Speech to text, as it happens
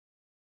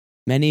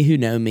Many who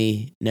know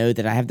me know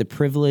that I have the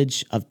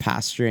privilege of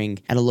pastoring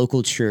at a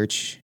local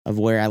church of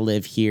where I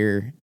live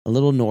here, a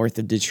little north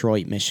of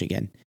Detroit,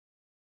 Michigan.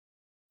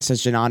 It's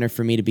such an honor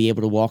for me to be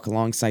able to walk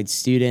alongside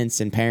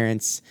students and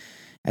parents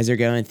as they're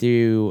going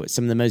through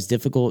some of the most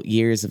difficult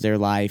years of their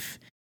life,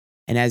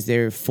 and as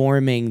they're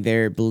forming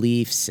their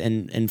beliefs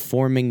and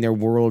forming their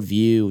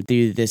worldview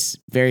through this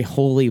very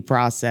holy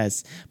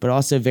process, but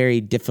also very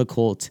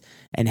difficult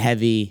and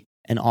heavy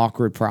and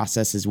awkward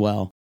process as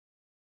well.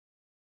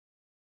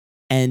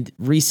 And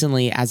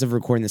recently, as of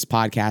recording this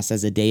podcast,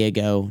 as a day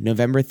ago,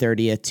 November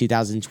 30th,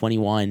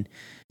 2021,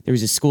 there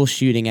was a school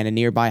shooting at a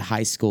nearby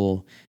high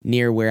school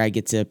near where I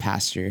get to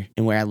pastor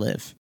and where I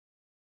live.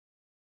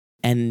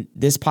 And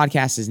this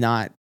podcast is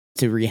not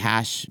to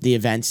rehash the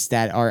events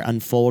that are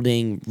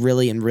unfolding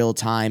really in real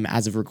time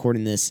as of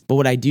recording this. But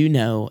what I do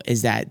know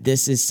is that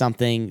this is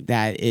something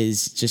that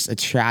is just a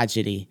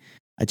tragedy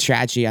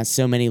on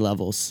so many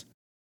levels.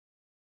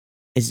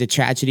 It's a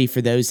tragedy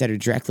for those that are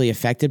directly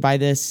affected by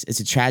this. It's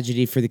a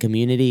tragedy for the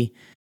community.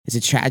 It's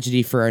a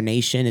tragedy for our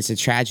nation. It's a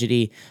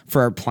tragedy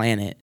for our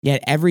planet.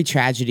 Yet every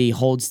tragedy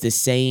holds the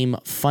same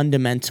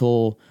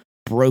fundamental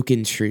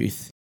broken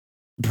truth.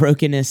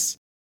 Brokenness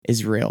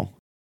is real.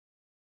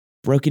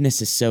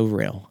 Brokenness is so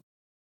real.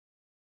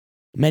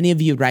 Many of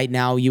you right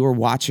now, you are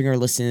watching or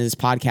listening to this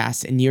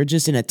podcast, and you're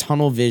just in a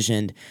tunnel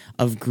vision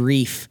of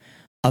grief,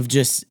 of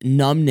just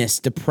numbness,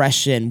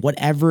 depression,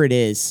 whatever it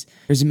is.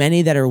 There's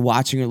many that are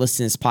watching or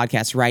listening to this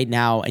podcast right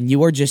now, and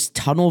you are just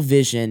tunnel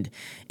visioned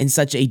in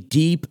such a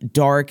deep,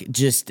 dark,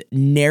 just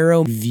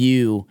narrow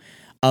view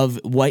of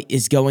what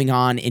is going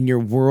on in your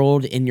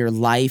world, in your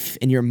life,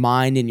 in your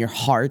mind, in your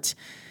heart.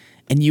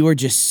 And you are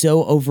just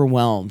so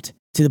overwhelmed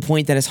to the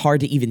point that it's hard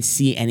to even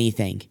see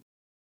anything.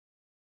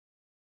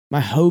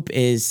 My hope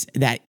is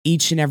that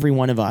each and every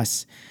one of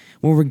us,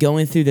 when we're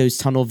going through those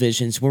tunnel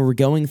visions, when we're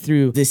going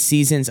through the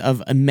seasons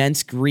of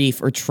immense grief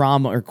or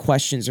trauma or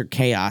questions or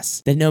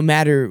chaos, that no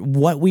matter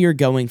what we are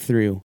going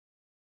through,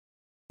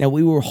 that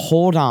we will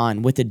hold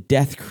on with a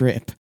death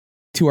grip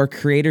to our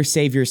Creator,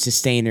 Savior,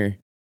 Sustainer,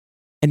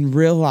 and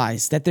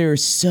realize that there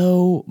is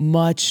so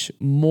much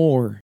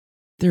more.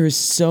 There is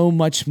so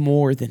much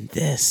more than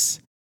this.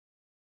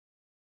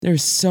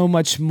 There's so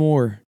much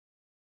more.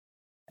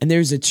 And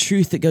there's a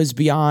truth that goes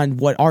beyond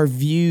what our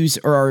views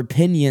or our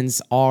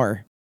opinions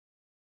are.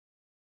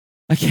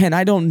 Again,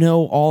 I don't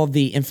know all of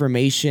the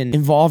information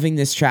involving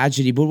this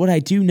tragedy, but what I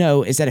do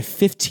know is that a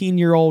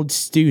 15-year-old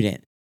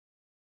student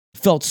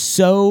felt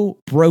so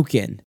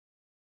broken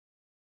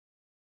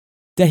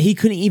that he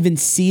couldn't even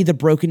see the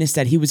brokenness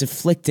that he was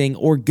afflicting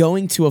or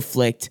going to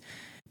afflict,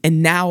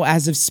 and now,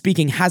 as of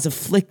speaking, has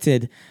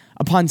afflicted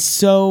upon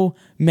so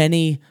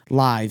many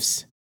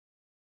lives.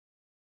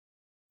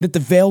 That the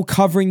veil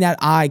covering that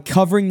eye,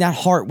 covering that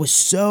heart was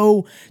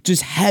so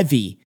just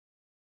heavy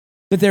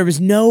that there was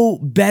no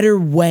better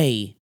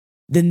way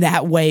than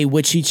that way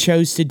which he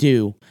chose to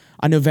do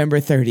on November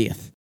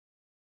 30th.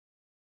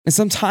 And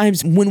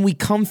sometimes when we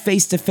come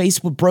face to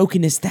face with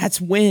brokenness, that's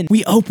when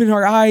we open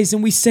our eyes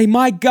and we say,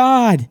 my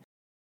God,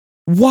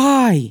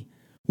 why?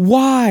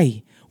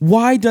 Why?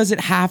 Why does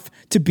it have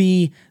to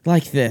be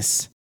like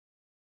this?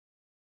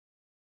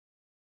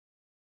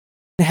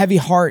 A heavy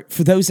heart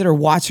for those that are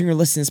watching or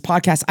listening to this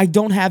podcast. I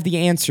don't have the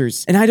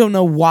answers, and I don't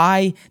know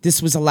why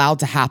this was allowed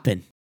to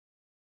happen.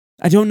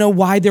 I don't know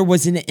why there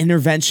was an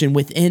intervention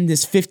within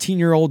this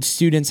 15-year-old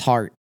student's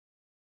heart.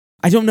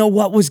 I don't know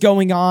what was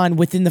going on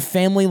within the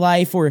family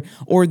life or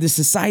the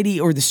society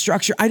or the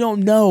structure. I don't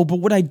know, but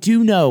what I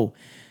do know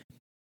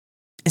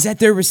is that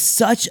there was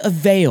such a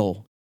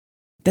veil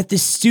that the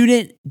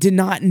student did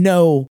not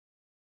know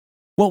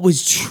what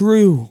was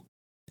true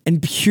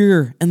and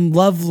pure and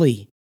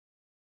lovely.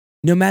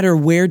 No matter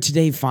where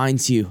today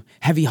finds you,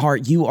 heavy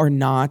heart, you are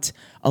not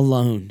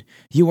alone.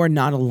 You are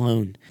not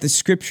alone. The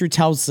scripture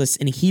tells us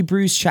in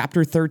Hebrews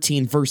chapter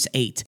 13, verse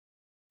 8,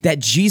 that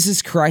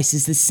Jesus Christ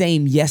is the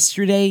same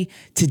yesterday,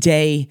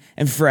 today,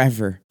 and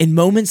forever. In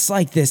moments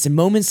like this, in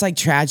moments like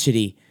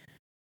tragedy,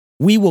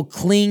 we will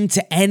cling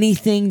to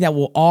anything that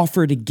will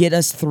offer to get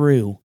us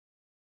through.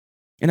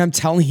 And I'm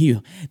telling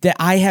you that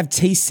I have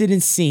tasted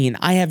and seen,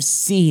 I have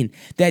seen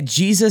that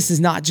Jesus is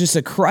not just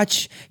a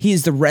crutch, he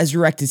is the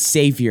resurrected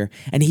Savior.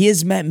 And he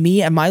has met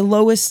me at my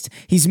lowest,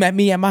 he's met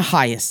me at my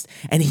highest,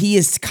 and he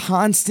is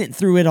constant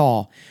through it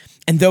all.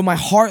 And though my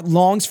heart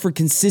longs for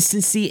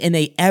consistency in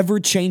an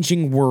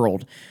ever-changing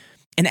world,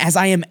 and as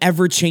I am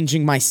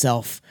ever-changing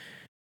myself,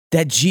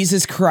 that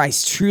Jesus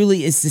Christ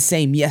truly is the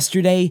same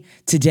yesterday,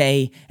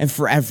 today, and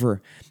forever.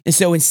 And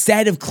so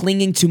instead of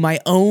clinging to my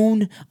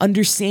own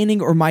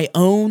understanding or my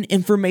own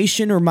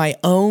information or my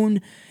own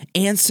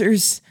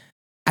answers,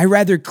 I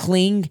rather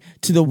cling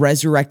to the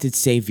resurrected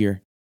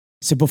Savior.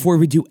 So before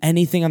we do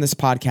anything on this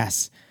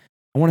podcast,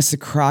 I want us to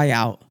cry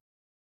out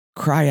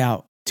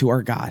to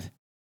our God.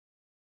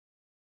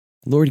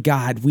 Lord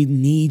God, we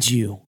need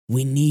you.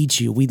 We need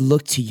you. We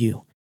look to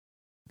you.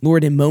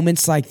 Lord, in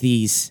moments like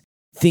these,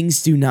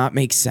 things do not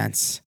make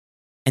sense,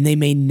 and they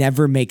may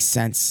never make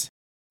sense.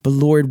 But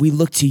Lord, we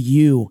look to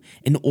you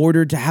in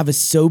order to have a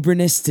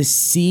soberness to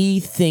see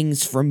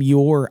things from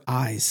your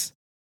eyes.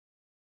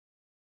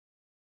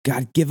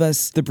 God, give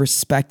us the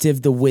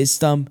perspective, the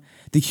wisdom,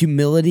 the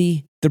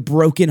humility, the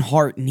broken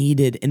heart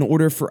needed in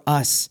order for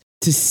us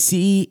to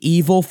see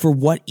evil for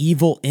what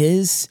evil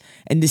is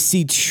and to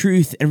see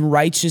truth and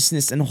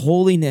righteousness and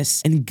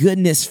holiness and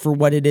goodness for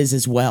what it is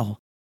as well.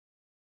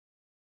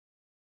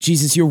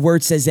 Jesus, your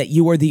word says that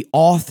you are the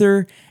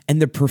author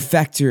and the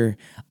perfecter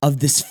of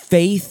this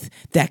faith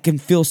that can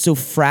feel so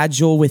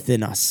fragile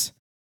within us.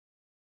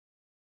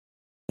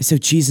 And so,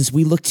 Jesus,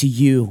 we look to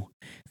you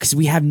because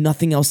we have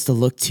nothing else to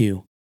look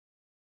to.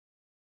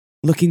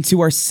 Looking to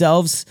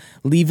ourselves,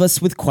 leave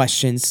us with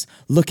questions.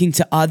 Looking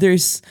to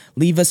others,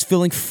 leave us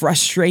feeling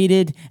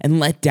frustrated and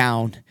let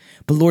down.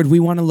 But Lord, we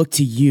want to look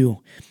to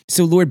you.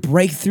 So Lord,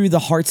 break through the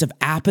hearts of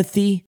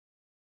apathy.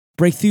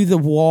 Break through the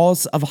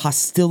walls of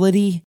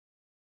hostility.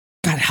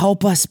 God,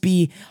 help us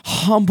be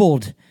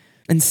humbled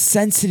and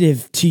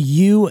sensitive to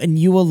you and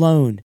you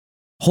alone.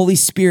 Holy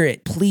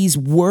Spirit, please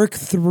work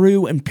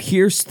through and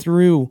pierce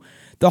through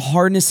the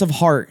hardness of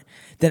heart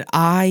that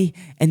I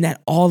and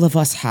that all of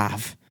us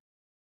have.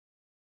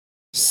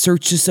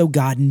 Search us, O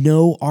God,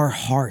 know our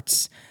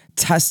hearts.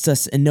 Test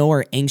us and know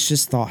our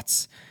anxious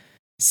thoughts.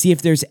 See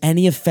if there's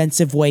any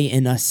offensive way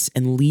in us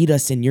and lead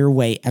us in your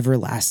way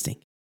everlasting.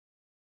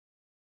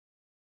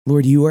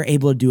 Lord, you are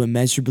able to do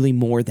immeasurably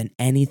more than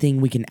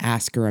anything we can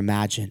ask or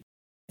imagine.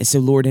 And so,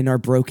 Lord, in our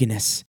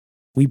brokenness,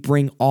 we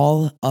bring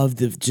all of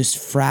the just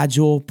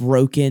fragile,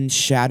 broken,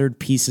 shattered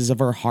pieces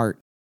of our heart.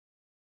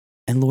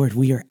 And Lord,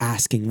 we are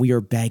asking, we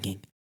are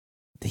begging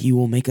that you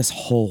will make us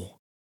whole.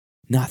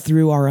 Not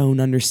through our own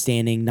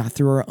understanding, not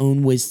through our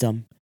own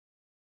wisdom,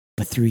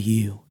 but through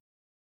you.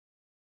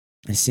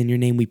 And it's in your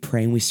name we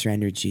pray and we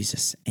surrender,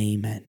 Jesus.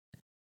 Amen.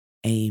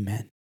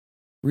 Amen.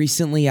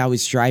 Recently, I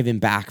was driving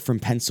back from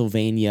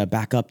Pennsylvania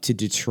back up to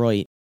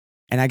Detroit,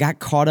 and I got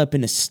caught up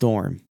in a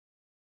storm.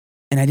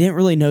 And I didn't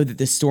really know that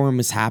the storm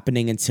was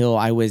happening until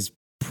I was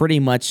pretty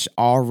much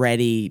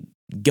already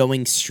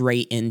going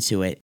straight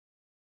into it.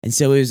 And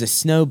so it was a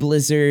snow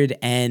blizzard,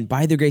 and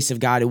by the grace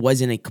of God, it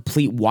wasn't a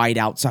complete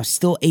whiteout. So I was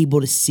still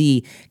able to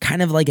see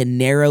kind of like a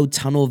narrow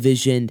tunnel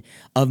vision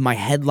of my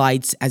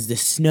headlights as the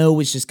snow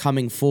was just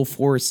coming full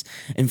force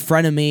in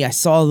front of me. I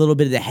saw a little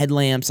bit of the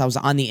headlamps. I was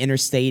on the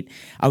interstate.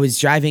 I was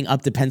driving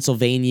up the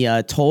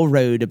Pennsylvania toll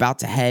road about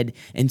to head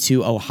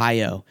into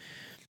Ohio.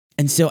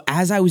 And so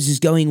as I was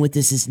just going with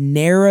this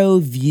narrow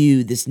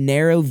view, this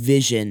narrow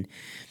vision,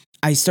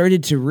 I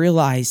started to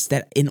realize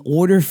that in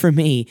order for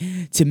me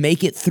to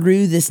make it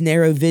through this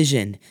narrow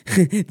vision,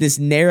 this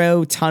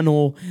narrow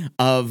tunnel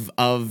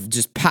of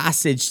just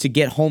passage to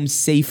get home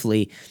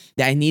safely,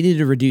 that I needed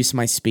to reduce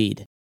my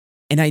speed.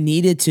 And I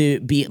needed to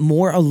be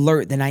more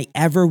alert than I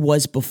ever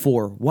was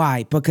before.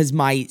 Why? Because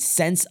my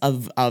sense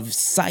of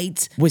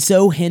sight was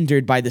so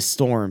hindered by the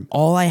storm.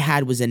 All I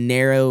had was a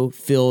narrow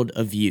field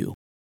of view.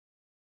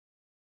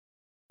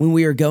 When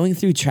we are going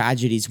through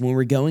tragedies, when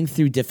we're going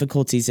through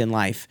difficulties in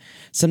life,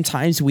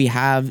 sometimes we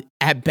have,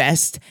 at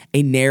best,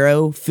 a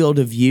narrow field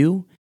of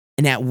view,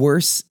 and at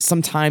worst,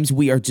 sometimes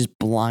we are just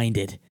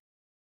blinded.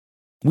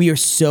 We are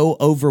so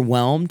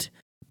overwhelmed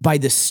by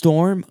the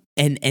storm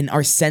and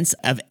our sense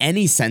of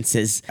any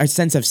senses, our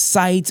sense of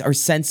sight, our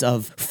sense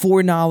of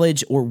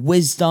foreknowledge or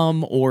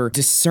wisdom or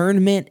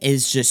discernment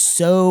is just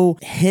so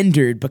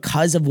hindered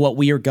because of what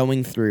we are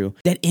going through,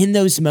 that in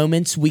those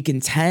moments we can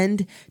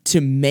tend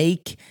to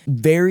make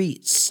very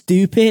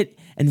stupid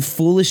and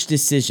foolish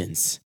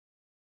decisions.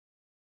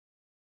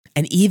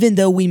 And even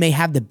though we may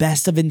have the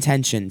best of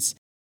intentions,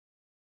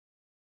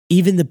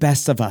 even the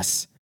best of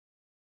us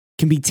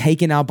can be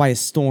taken out by a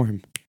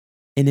storm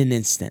in an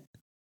instant,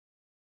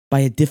 by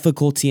a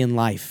difficulty in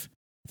life,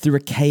 through a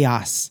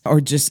chaos,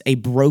 or just a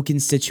broken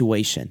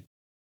situation.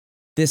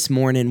 This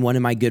morning, one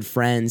of my good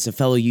friends, a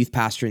fellow youth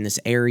pastor in this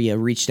area,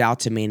 reached out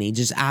to me and he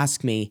just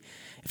asked me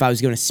if I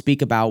was going to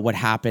speak about what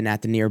happened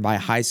at the nearby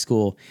high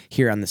school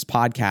here on this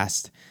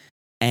podcast.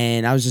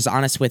 And I was just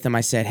honest with him.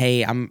 I said,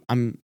 hey,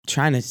 I'm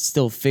trying to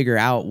still figure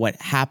out what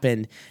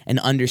happened and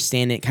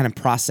understand it, kind of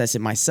process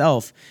it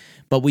myself.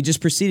 But we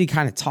just proceeded to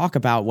kind of talk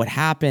about what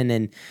happened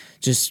and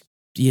just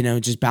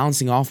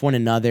bouncing off one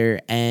another.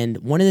 And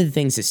one of the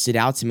things that stood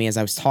out to me as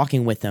I was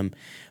talking with him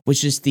was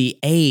just the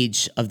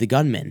age of the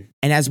gunman.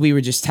 And as we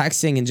were just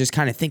texting and just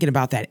kind of thinking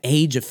about that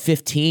age of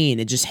 15,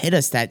 it just hit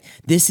us that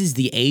this is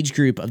the age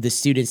group of the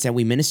students that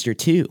we minister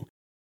to.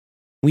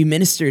 We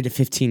minister to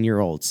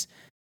 15-year-olds.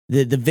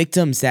 The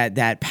victims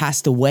that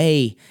passed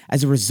away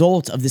as a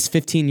result of this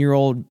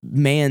 15-year-old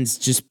man's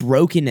just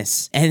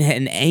brokenness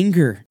and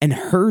anger and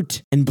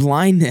hurt and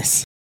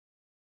blindness.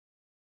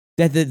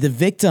 That the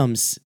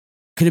victims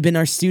could have been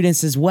our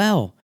students as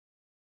well.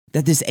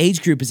 That this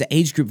age group is an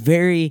age group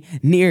very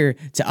near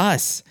to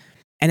us.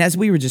 And as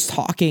we were just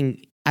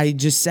talking, I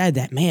just said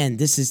that, man,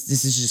 this is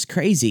just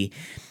crazy.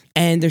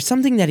 And there's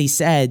something that he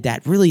said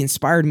that really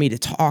inspired me to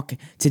talk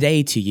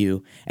today to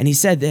you. And he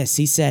said this,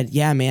 he said,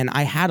 yeah, man,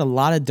 I had a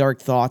lot of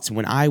dark thoughts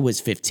when I was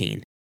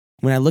 15.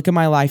 When I look at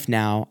my life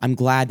now, I'm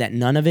glad that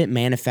none of it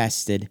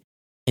manifested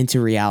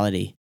into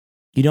reality.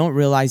 You don't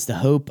realize the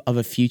hope of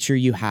a future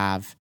you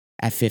have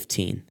at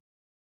 15.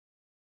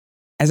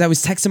 As I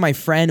was texting my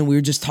friend and we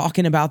were just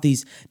talking about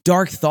these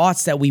dark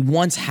thoughts that we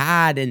once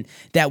had and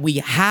that we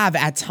have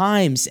at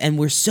times, and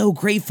we're so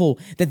grateful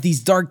that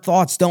these dark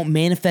thoughts don't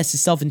manifest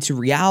itself into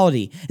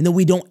reality and that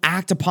we don't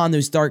act upon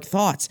those dark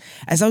thoughts.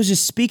 As I was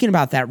just speaking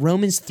about that,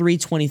 Romans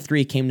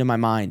 3:23 came to my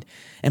mind,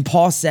 and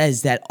Paul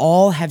says that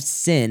all have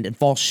sinned and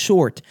fall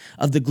short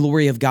of the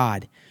glory of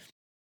God.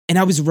 And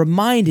I was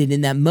reminded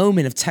in that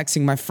moment of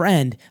texting my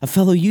friend, a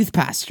fellow youth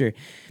pastor,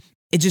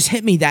 it just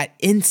hit me that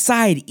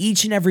inside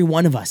each and every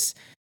one of us,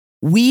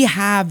 we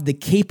have the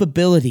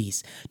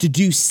capabilities to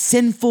do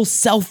sinful,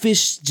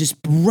 selfish,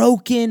 just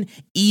broken,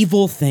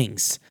 evil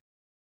things.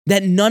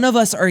 That none of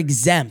us are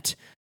exempt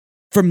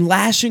from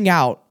lashing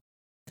out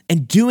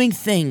and doing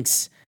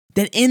things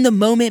that in the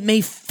moment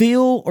may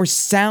feel or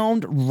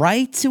sound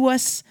right to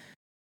us.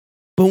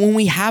 But when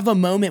we have a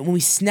moment, when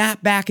we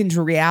snap back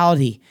into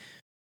reality,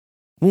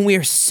 when we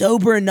are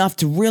sober enough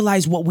to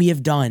realize what we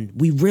have done,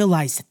 we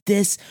realize that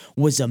this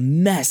was a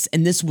mess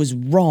and this was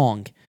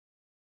wrong.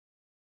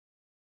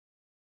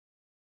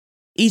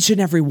 Each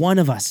and every one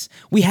of us,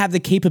 we have the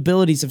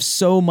capabilities of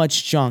so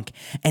much junk.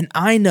 And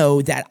I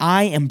know that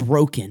I am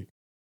broken.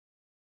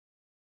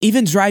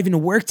 Even driving to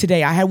work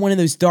today, I had one of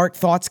those dark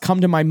thoughts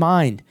come to my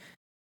mind.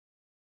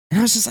 And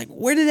I was just like,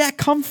 where did that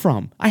come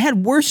from? I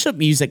had worship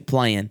music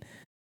playing.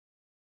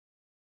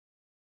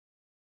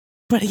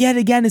 But yet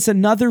again, it's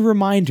another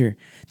reminder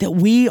that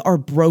we are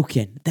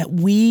broken, that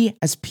we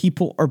as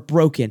people are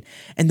broken.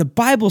 And the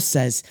Bible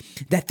says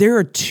that there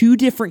are two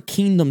different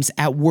kingdoms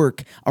at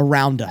work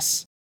around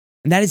us.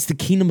 And that is the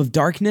kingdom of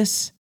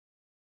darkness,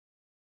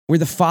 where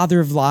the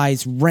father of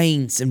lies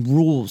reigns and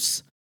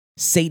rules,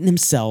 Satan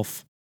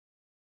himself.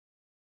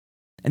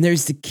 And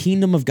there's the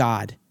kingdom of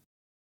God,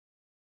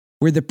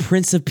 where the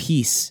Prince of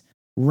Peace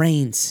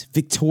reigns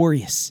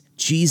victorious,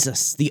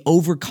 Jesus, the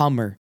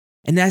overcomer.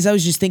 And as I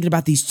was just thinking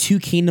about these two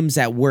kingdoms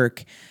at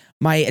work,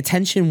 my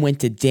attention went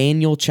to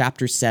Daniel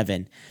chapter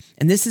 7.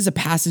 And this is a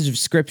passage of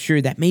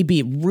scripture that may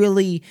be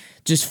really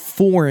just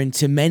foreign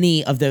to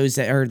many of those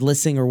that are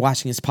listening or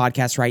watching this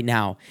podcast right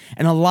now.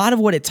 And a lot of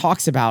what it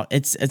talks about,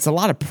 it's a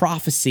lot of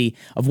prophecy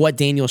of what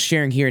Daniel's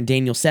sharing here in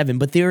Daniel 7,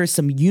 but there are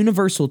some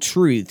universal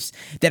truths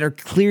that are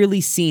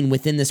clearly seen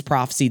within this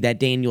prophecy that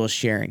Daniel is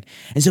sharing.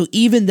 And so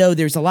even though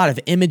there's a lot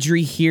of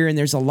imagery here and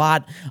there's a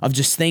lot of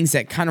just things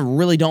that kind of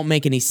really don't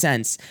make any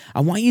sense, I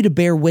want you to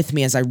bear with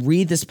me as I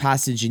read this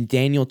passage in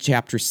Daniel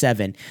chapter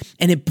 7.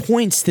 And it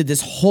points to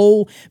this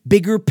whole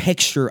bigger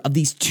picture of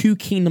these two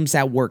kingdoms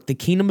at work, the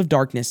kingdom of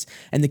darkness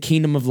and the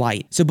kingdom of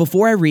light. So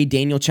before I read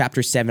Daniel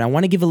chapter 7, I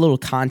want to give a little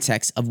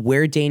context of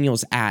where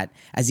Daniel's at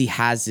as he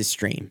has this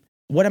dream.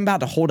 What I'm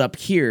about to hold up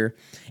here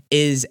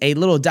is a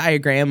little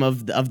diagram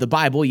of the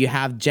Bible. You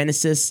have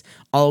Genesis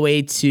all the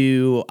way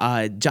to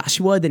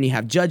Joshua, then you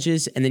have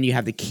Judges, and then you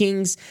have the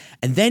Kings,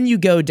 and then you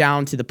go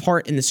down to the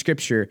part in the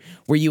scripture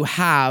where you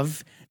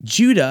have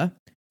Judah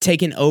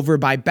taken over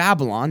by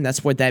Babylon.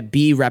 That's what that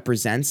B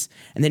represents.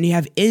 And then you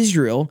have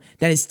Israel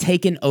that is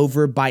taken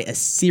over by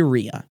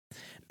Assyria.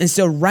 And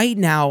so right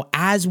now,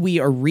 as we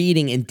are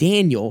reading in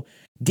Daniel,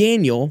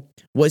 Daniel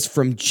was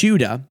from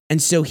Judah.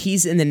 And so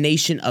he's in the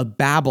nation of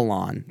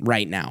Babylon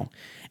right now.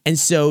 And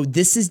so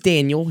this is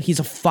Daniel. He's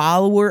a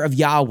follower of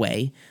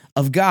Yahweh,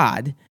 of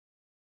God.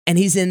 And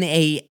he's in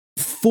a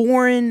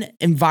foreign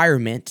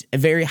environment, a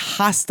very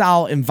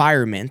hostile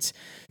environment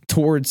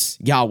towards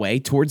Yahweh,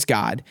 towards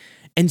God.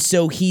 And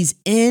so he's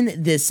in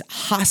this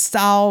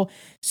hostile,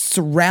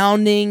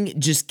 surrounding,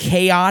 just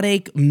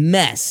chaotic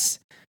mess.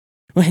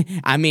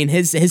 I mean,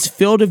 his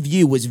field of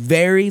view was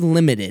very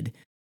limited.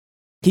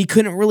 He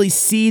couldn't really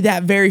see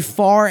that very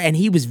far, and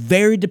he was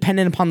very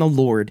dependent upon the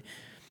Lord.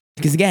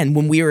 Because again,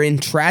 when we are in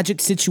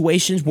tragic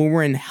situations, when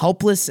we're in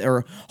helpless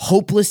or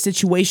hopeless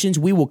situations,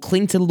 we will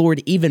cling to the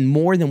Lord even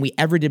more than we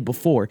ever did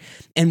before.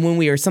 And when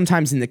we are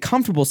sometimes in the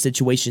comfortable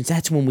situations,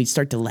 that's when we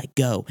start to let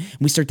go.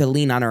 We start to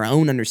lean on our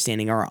own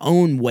understanding, our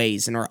own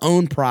ways, and our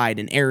own pride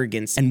and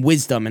arrogance and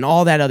wisdom and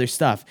all that other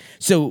stuff.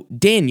 So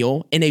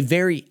Daniel, in a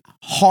very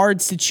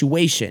hard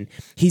situation,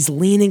 he's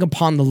leaning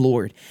upon the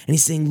Lord and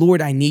he's saying,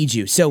 Lord, I need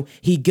you. So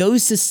he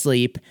goes to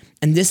sleep.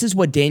 And this is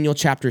what Daniel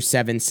chapter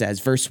 7 says,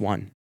 verse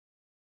 1.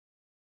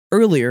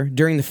 Earlier,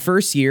 during the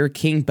first year of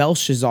King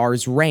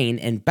Belshazzar's reign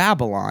in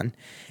Babylon,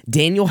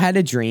 Daniel had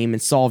a dream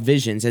and saw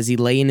visions as he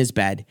lay in his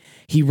bed.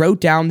 He wrote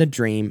down the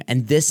dream,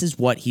 and this is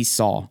what he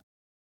saw.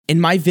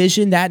 In my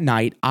vision that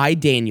night, I,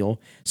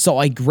 Daniel,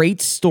 saw a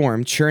great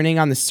storm churning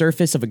on the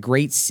surface of a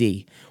great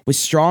sea, with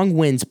strong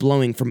winds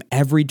blowing from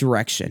every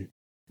direction.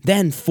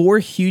 Then 4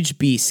 huge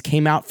beasts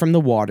came out from the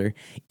water,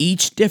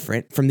 each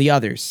different from the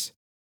others.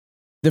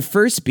 The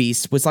first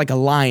beast was like a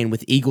lion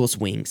with eagle's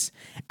wings.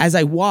 As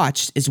I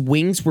watched, his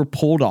wings were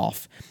pulled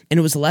off, and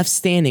it was left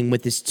standing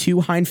with his 2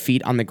 hind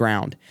feet on the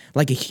ground,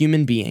 like a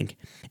human being,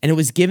 and it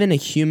was given a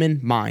human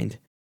mind.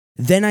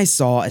 Then I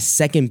saw a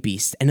second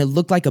beast, and it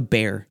looked like a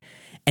bear,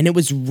 and it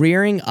was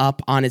rearing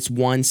up on its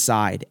one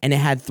side, and it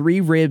had 3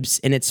 ribs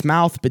in its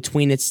mouth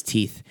between its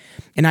teeth.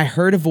 And I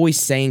heard a voice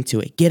saying to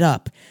it, "Get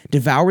up,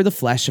 devour the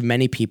flesh of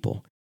many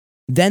people."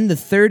 Then the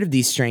third of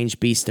these strange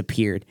beasts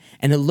appeared,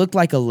 and it looked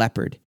like a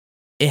leopard.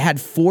 It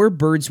had 4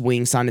 birds'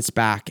 wings on its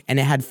back, and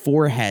it had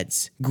 4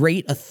 heads.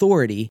 Great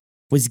authority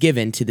was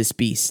given to this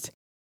beast.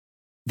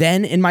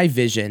 Then in my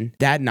vision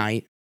that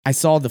night, I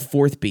saw the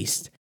 4th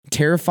beast,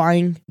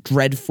 terrifying,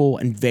 dreadful,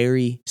 and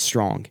very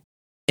strong.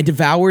 It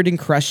devoured and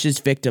crushed its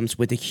victims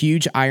with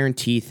huge iron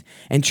teeth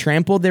and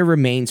trampled their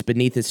remains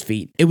beneath its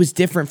feet. It was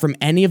different from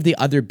any of the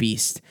other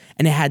beasts,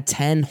 and it had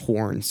 10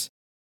 horns.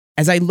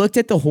 As I looked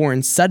at the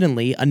horns,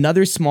 suddenly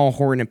another small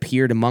horn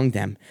appeared among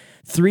them.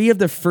 3 of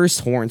the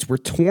first horns were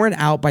torn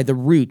out by the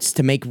roots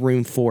to make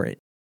room for it.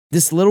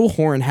 This little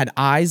horn had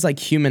eyes like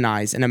human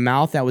eyes and a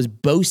mouth that was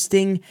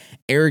boasting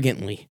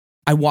arrogantly.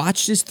 I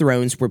watched as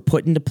thrones were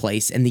put into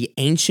place, and the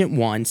Ancient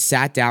One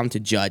sat down to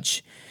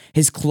judge.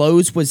 His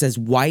clothes was as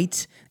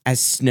white as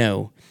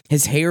snow.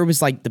 His hair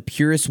was like the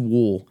purest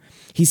wool.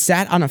 He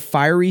sat on a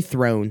fiery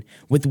throne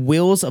with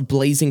wheels of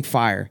blazing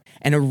fire,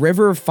 and a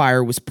river of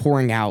fire was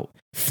pouring out,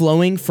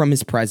 flowing from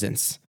his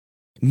presence.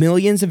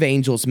 Millions of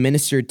angels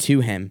ministered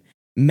to him.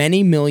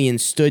 Many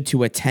millions stood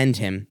to attend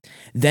him.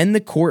 Then the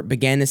court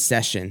began its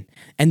session,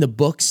 and the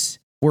books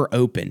were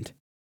opened.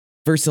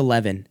 Verse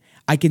 11,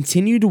 I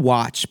continued to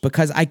watch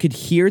because I could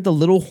hear the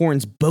little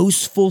horn's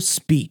boastful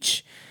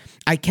speech.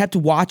 I kept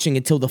watching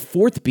until the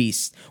 4th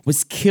beast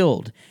was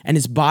killed and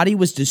his body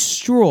was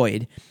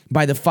destroyed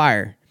by the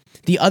fire.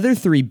 The other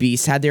 3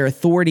 beasts had their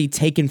authority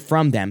taken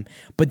from them,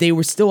 but they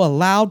were still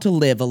allowed to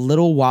live a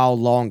little while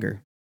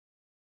longer.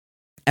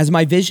 As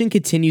my vision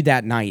continued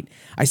that night,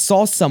 I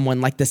saw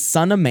someone like the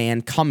Son of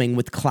Man coming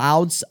with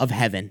clouds of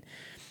heaven.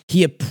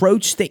 He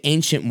approached the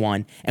Ancient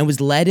One and was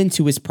led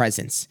into his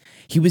presence.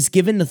 He was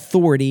given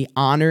authority,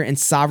 honor, and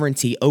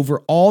sovereignty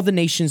over all the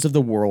nations of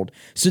the world,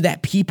 so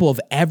that people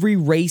of every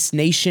race,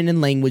 nation,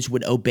 and language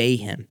would obey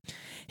him.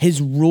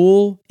 His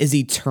rule is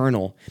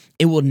eternal.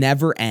 It will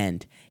never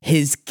end.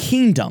 His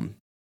kingdom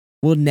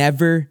will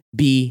never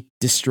be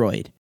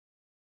destroyed.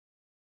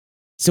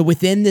 So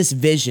within this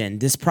vision,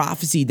 this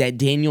prophecy that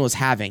Daniel is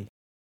having,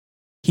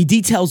 he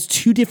details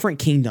 2 different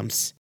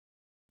kingdoms.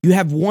 You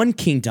have one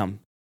kingdom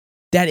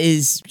that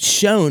is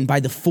shown by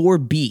the 4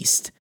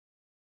 beasts.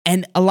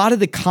 And a lot of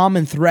the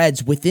common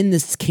threads within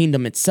this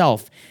kingdom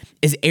itself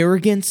is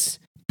arrogance,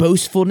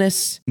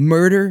 boastfulness,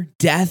 murder,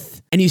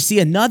 death. And you see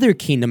another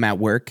kingdom at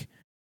work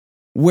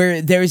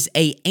where there's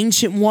an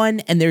Ancient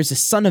One and there's a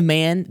Son of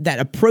Man that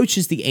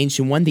approaches the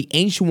Ancient One. The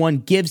Ancient One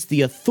gives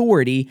the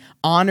authority,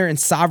 honor, and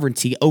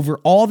sovereignty over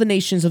all the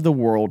nations of the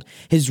world.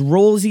 His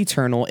rule is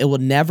eternal. It will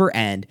never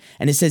end.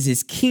 And it says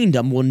his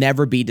kingdom will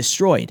never be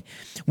destroyed.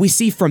 We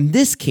see from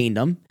this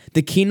kingdom,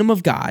 the kingdom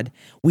of God,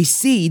 we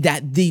see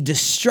that the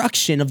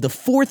destruction of the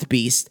 4th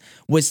beast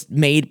was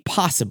made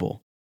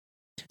possible.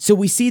 So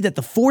we see that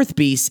the 4th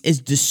beast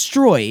is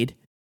destroyed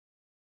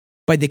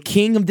by the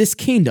king of this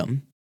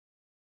kingdom,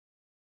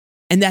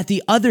 and that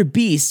the other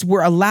beasts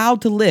were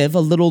allowed to live a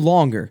little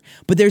longer.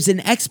 But there's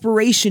an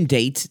expiration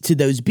date to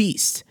those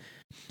beasts.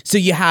 So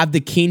you have the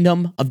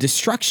kingdom of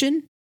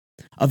destruction,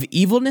 of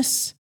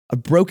evilness,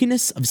 of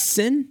brokenness, of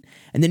sin,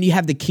 and then you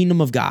have the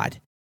kingdom of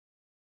God.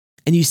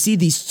 And you see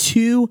these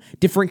 2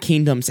 different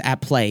kingdoms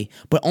at play,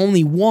 but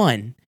only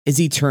one is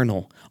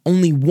eternal.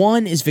 Only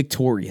one is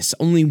victorious.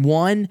 Only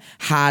one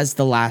has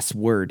the last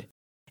word.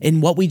 In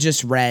what we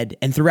just read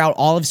and throughout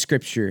all of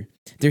Scripture,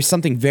 there's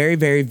something very,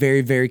 very, very,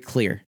 very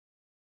clear.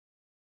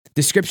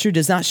 The Scripture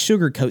does not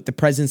sugarcoat the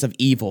presence of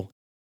evil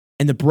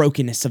and the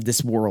brokenness of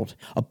this world,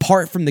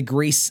 apart from the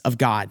grace of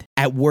God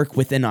at work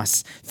within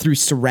us through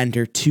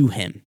surrender to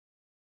him.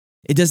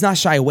 It does not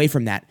shy away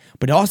from that,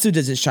 but it also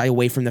doesn't shy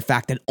away from the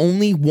fact that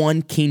only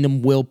one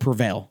kingdom will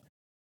prevail.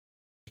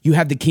 You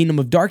have the kingdom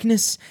of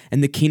darkness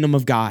and the kingdom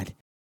of God,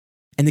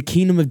 and the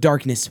kingdom of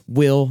darkness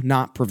will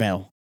not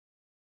prevail.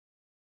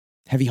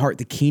 Heavy heart,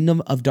 the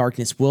kingdom of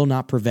darkness will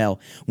not prevail.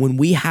 When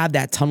we have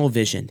that tunnel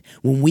vision,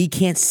 when we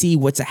can't see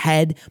what's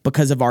ahead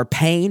because of our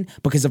pain,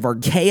 because of our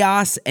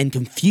chaos and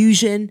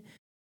confusion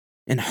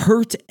and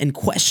hurt and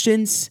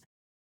questions,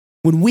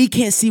 when we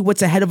can't see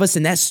what's ahead of us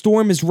and that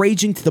storm is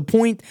raging to the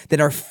point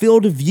that our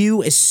field of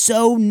view is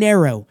so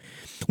narrow,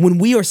 when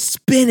we are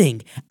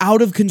spinning out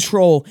of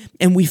control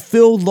and we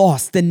feel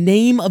lost, the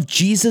name of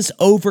Jesus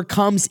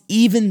overcomes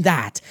even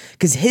that,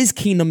 because his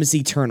kingdom is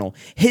eternal.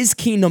 His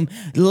kingdom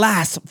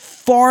lasts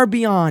far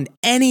beyond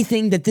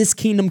anything that this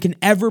kingdom can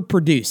ever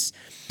produce.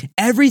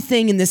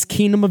 Everything in this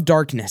kingdom of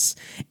darkness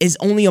is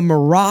only a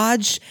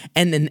mirage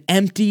and an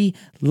empty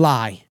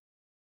lie.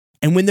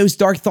 And when those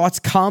dark thoughts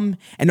come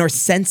and our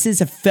senses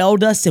have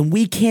failed us and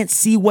we can't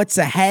see what's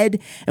ahead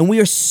and we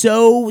are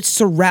so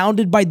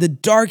surrounded by the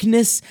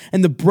darkness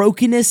and the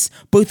brokenness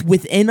both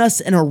within us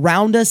and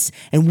around us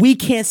and we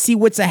can't see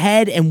what's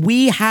ahead and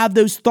we have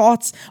those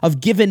thoughts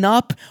of giving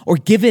up or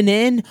giving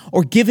in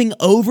or giving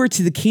over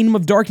to the kingdom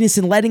of darkness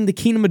and letting the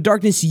kingdom of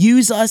darkness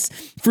use us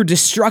for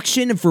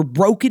destruction and for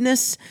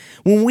brokenness,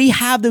 when we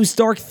have those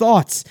dark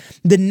thoughts,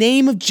 the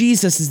name of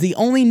Jesus is the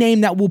only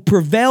name that will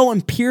prevail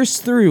and pierce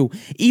through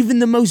even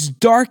the most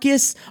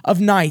darkest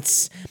of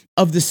nights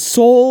of the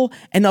soul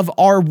and of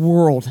our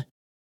world.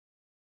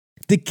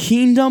 The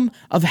kingdom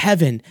of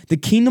heaven, the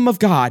kingdom of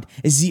God,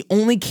 is the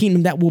only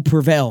kingdom that will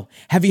prevail.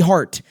 Heavy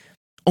heart.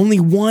 Only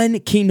one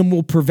kingdom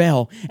will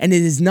prevail, and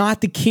it is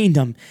not the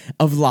kingdom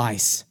of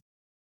lies.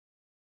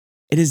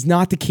 It is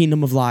not the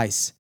kingdom of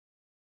lies.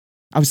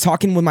 I was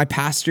talking with my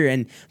pastor,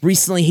 and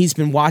recently he's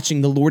been watching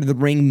the Lord of the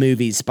Rings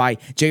movies by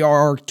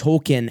J.R.R.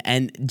 Tolkien.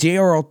 And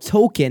J.R.R.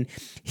 Tolkien,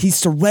 he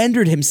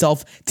surrendered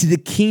himself to the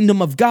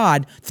kingdom of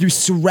God through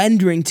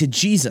surrendering to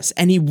Jesus.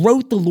 And he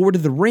wrote the Lord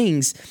of the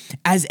Rings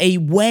as a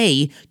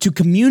way to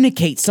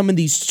communicate some of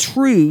these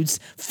truths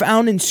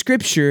found in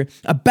Scripture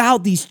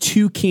about these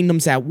two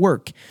kingdoms at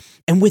work.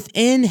 And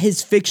within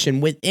his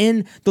fiction,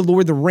 within the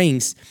Lord of the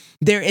Rings,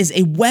 there is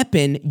a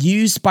weapon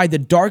used by the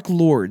Dark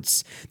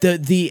Lords,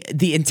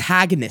 the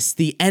antagonists,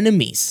 the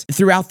enemies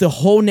throughout the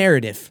whole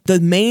narrative. The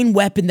main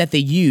weapon that they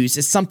use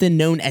is something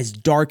known as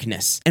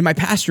darkness. And my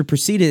pastor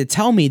proceeded to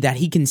tell me that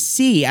he can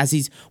see as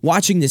he's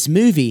watching this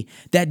movie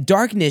that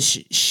darkness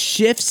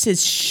shifts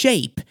its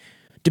shape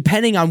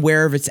depending on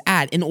wherever it's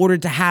at in order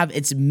to have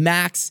its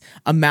max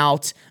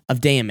amount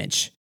of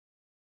damage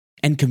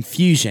and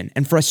confusion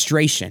and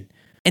frustration.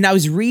 And I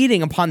was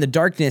reading upon the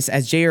darkness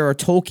as J.R.R.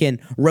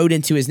 Tolkien wrote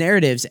into his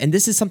narratives, and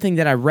this is something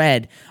that I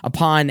read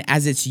upon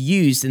as it's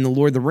used in The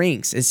Lord of the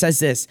Rings. It says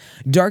this: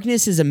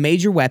 darkness is a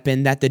major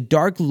weapon that the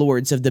Dark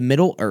Lords of the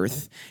Middle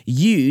Earth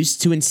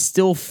used to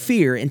instill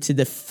fear into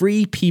the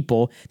free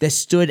people that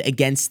stood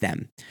against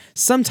them.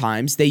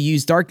 Sometimes they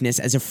use darkness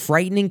as a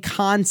frightening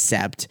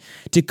concept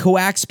to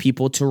coax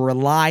people to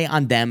rely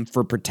on them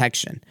for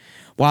protection,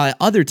 while at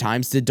other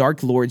times the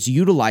Dark Lords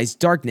utilize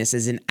darkness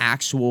as an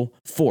actual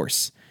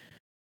force.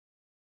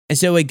 And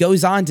so it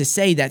goes on to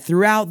say that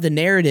throughout the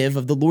narrative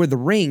of The Lord of the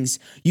Rings,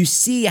 you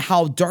see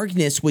how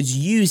darkness was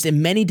used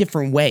in many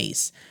different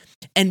ways.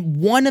 And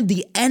one of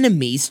the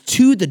enemies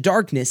to the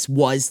darkness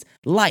was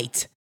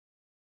light,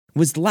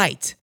 was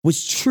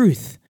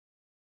truth.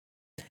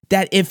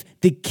 That if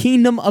the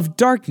kingdom of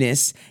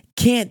darkness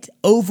can't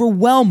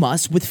overwhelm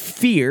us with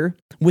fear,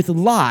 with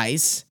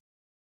lies,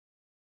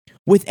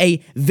 with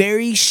a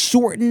very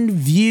shortened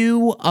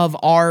view of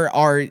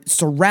our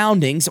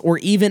surroundings or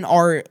even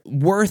our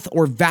worth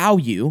or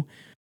value,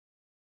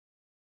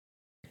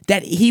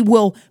 that he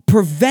will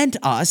prevent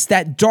us,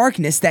 that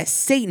darkness, that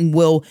Satan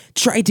will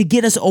try to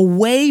get us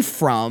away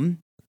from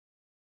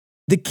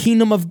the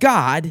kingdom of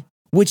God,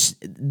 which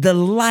the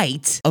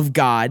light of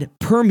God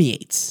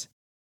permeates.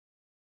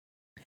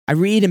 I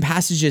read in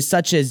passages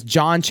such as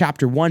John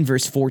chapter 1,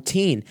 verse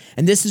 14,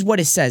 and this is what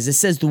it says. It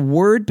says, the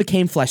Word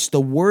became flesh, the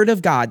Word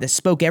of God that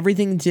spoke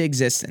everything into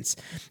existence.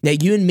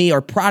 That you and me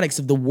are products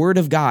of the Word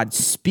of God,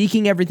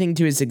 speaking everything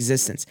to its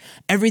existence.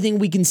 Everything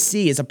we can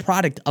see is a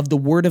product of the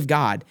Word of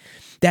God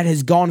that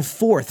has gone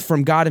forth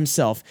from God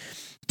himself.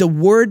 The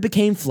Word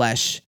became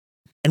flesh,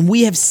 and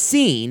we have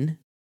seen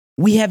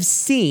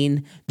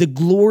the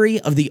glory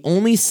of the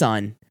only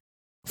Son,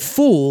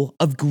 full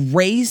of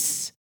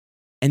grace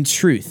and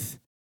truth.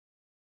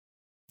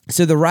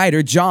 So the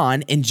writer,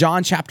 John, in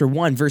John chapter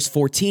 1, verse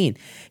 14,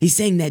 he's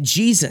saying that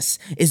Jesus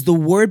is the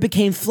Word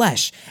became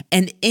flesh,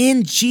 and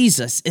in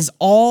Jesus is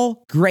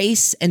all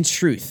grace and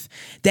truth.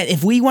 That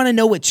if we want to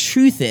know what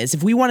truth is,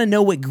 if we want to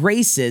know what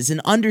grace is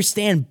and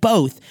understand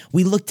both,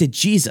 we look to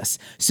Jesus.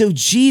 So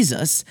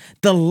Jesus,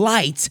 the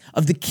light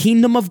of the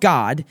kingdom of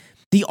God,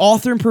 the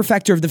author and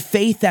perfecter of the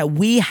faith that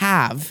we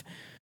have,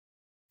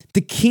 the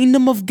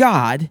kingdom of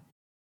God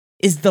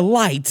is the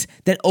light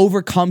that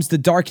overcomes the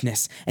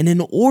darkness. And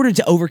in order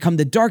to overcome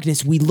the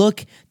darkness, we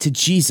look to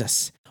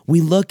Jesus. We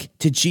look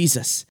to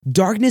Jesus.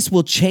 Darkness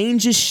will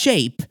change its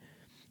shape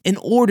in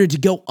order to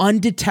go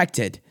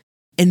undetected.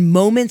 In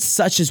moments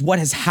such as what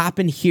has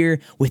happened here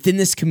within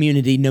this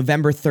community,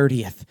 November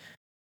 30th,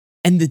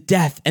 and the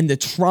death and the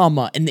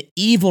trauma and the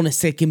evilness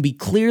that can be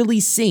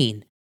clearly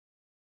seen,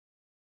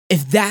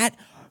 if that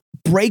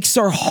breaks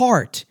our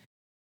heart,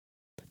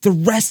 the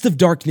rest of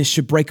darkness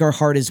should break our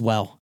heart as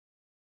well.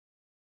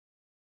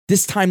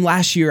 This time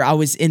last year, I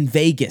was in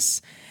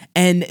Vegas,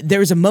 and there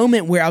was a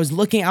moment where I was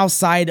looking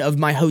outside of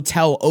my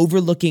hotel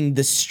overlooking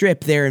the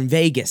strip there in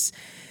Vegas.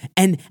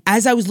 And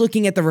as I was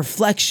looking at the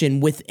reflection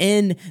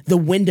within the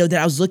window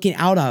that I was looking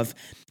out of,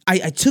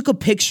 I took a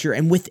picture,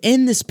 and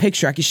within this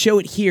picture, I can show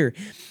it here,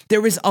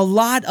 there was a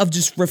lot of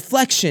just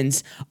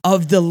reflections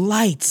of the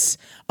lights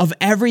of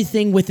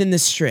everything within the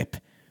strip.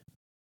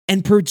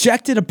 And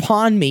projected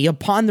upon me,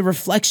 upon the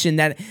reflection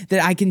that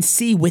I can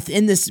see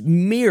within this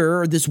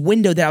mirror, or this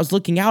window that I was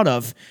looking out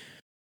of,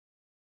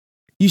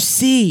 You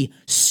see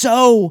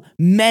so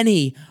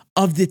many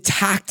of the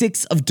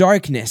tactics of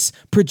darkness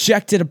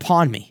projected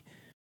upon me.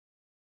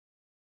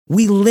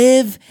 We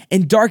live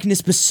in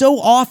darkness, but so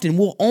often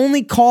we'll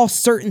only call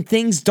certain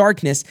things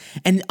darkness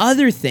and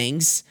other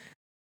things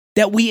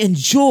that we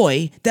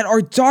enjoy that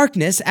are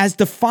darkness as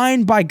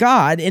defined by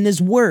God in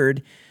His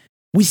Word,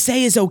 we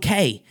say is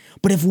okay.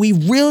 But if we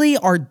really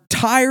are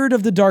tired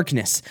of the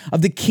darkness,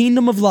 of the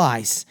kingdom of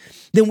lies,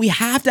 then we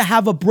have to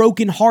have a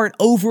broken heart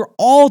over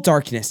all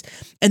darkness.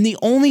 And the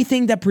only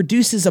thing that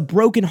produces a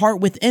broken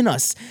heart within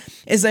us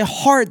is a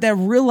heart that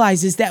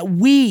realizes that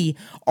we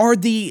are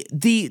the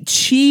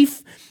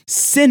chief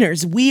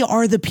sinners. We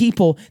are the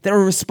people that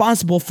are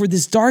responsible for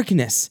this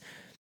darkness.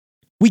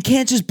 We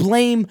can't just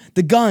blame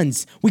the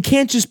guns. We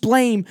can't just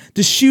blame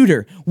the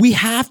shooter. We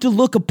have to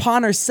look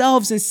upon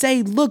ourselves and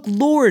say, look,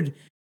 Lord,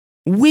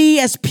 we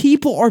as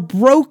people are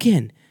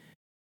broken.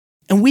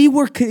 And we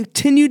will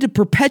continue to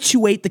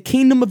perpetuate the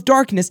kingdom of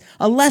darkness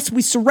unless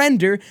we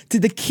surrender to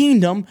the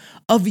kingdom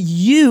of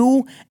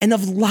you and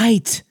of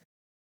light.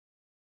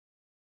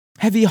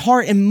 Heavy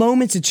heart in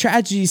moments of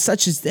tragedy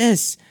such as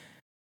this,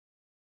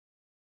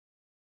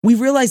 we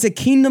realize that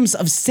kingdoms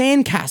of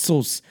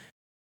sandcastles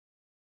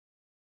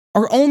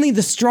are only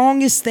the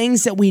strongest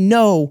things that we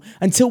know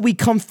until we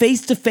come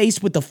face to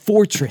face with the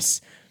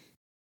fortress.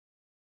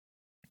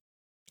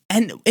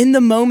 And in the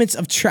moments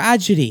of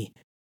tragedy,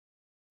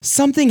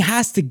 something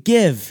has to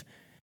give,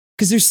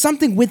 because there's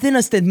something within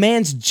us that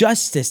demands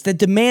justice, that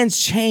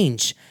demands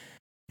change.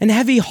 And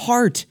heavy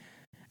heart,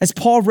 as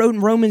Paul wrote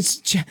in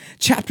Romans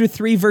chapter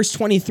 3, verse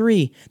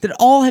 23, that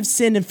all have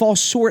sinned and fall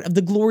short of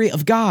the glory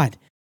of God.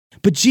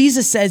 But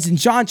Jesus says in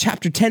John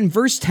chapter 10,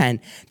 verse 10,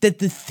 that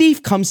the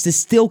thief comes to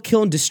steal,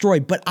 kill, and destroy,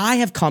 but I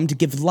have come to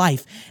give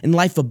life and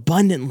life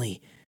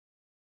abundantly.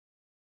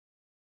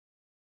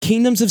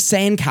 Kingdoms of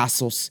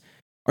sandcastles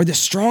are the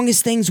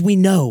strongest things we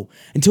know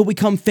until we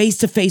come face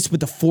to face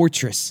with the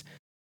fortress.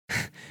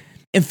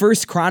 In 1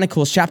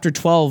 Chronicles chapter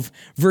 12,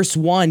 verse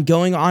 1,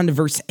 going on to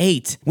verse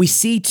 8, we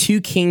see two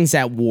kings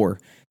at war.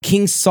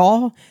 King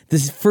Saul, the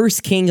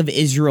first king of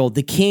Israel,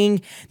 the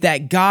king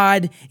that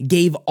God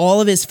gave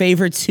all of his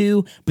favor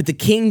to, but the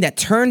king that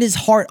turned his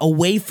heart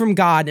away from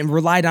God and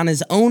relied on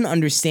his own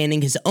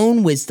understanding, his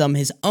own wisdom,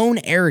 his own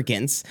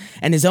arrogance,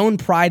 and his own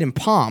pride and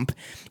pomp.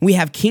 We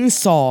have King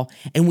Saul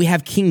and we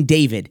have King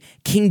David.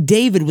 King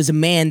David was a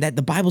man that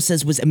the Bible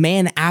says was a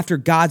man after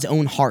God's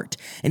own heart.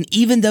 And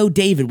even though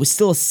David was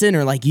still a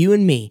sinner like you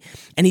and me,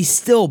 and he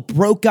still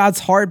broke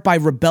God's heart by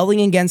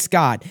rebelling against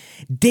God,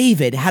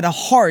 David had a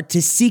heart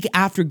to seek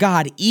after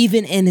God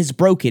even in his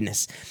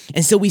brokenness.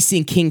 And so we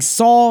see King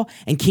Saul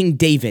and King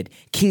David.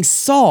 King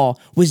Saul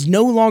was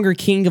no longer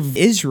king of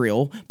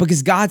Israel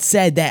because God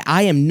said that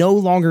I am no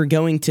longer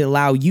going to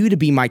allow you to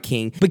be my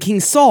king. But King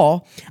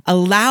Saul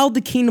allowed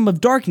the kingdom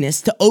of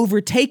darkness to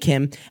overtake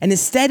him, and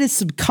instead of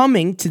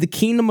succumbing to the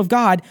kingdom of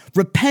God,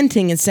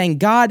 repenting and saying,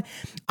 God,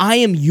 I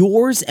am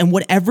yours, and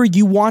whatever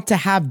you want to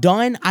have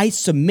done, I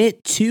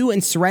submit to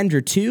and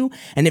surrender to.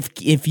 And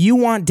if you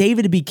want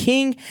David to be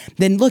king,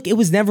 then look, it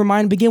was never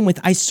mine to begin with.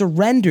 I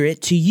surrender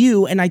it to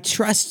you and I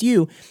trust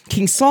you.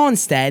 King Saul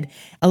instead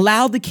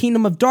allowed the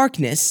kingdom of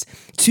darkness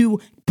to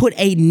put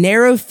a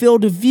narrow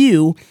field of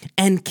view,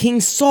 and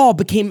King Saul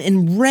became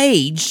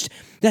enraged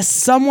that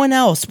someone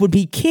else would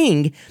be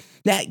king,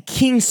 that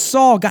King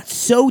Saul got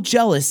so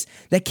jealous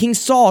that King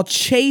Saul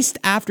chased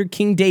after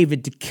King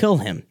David to kill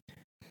him.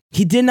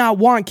 He did not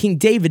want King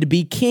David to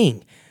be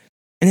king.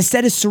 And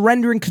instead of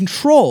surrendering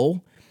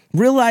control,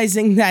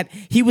 realizing that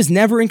he was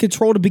never in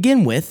control to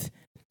begin with,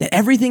 that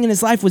everything in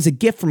his life was a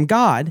gift from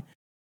God,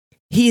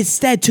 he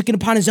instead took it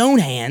upon his own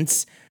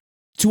hands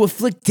to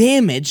inflict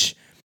damage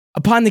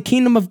upon the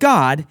kingdom of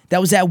God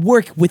that was at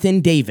work within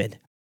David.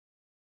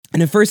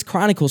 And in 1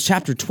 Chronicles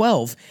chapter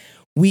 12,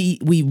 we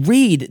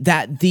read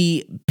that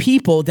the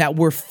people that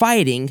were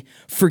fighting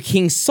for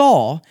King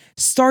Saul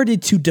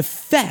started to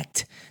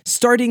defect,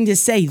 starting to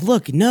say,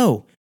 look,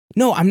 no,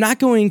 I'm not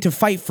going to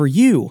fight for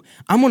you.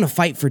 I'm going to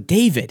fight for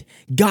David.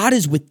 God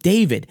is with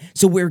David.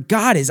 So where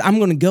God is, I'm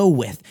going to go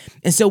with.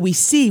 And so we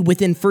see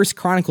within 1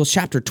 Chronicles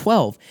chapter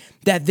 12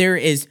 that there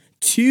is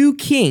two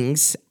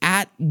kings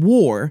at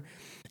war,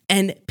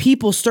 and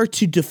people start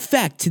to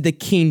defect to the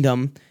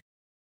kingdom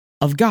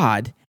of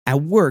God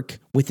at work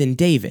within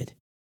David.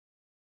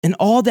 And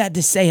all that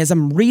to say, as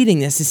I'm reading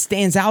this, it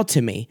stands out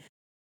to me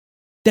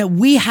that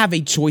we have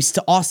a choice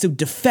to also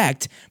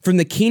defect from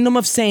the kingdom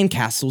of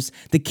sandcastles,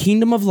 the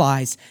kingdom of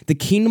lies, the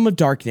kingdom of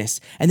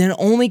darkness. And then it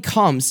only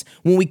comes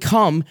when we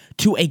come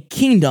to a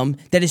kingdom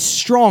that is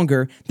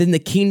stronger than the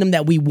kingdom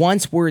that we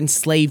once were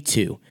enslaved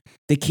to,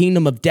 the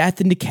kingdom of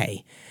death and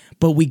decay.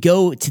 But we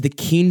go to the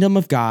kingdom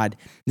of God,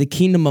 the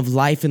kingdom of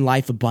life and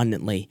life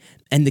abundantly.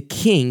 And the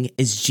king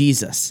is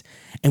Jesus.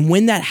 And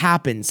when that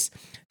happens,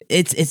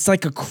 it's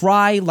like a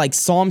cry like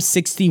Psalm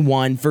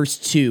 61 verse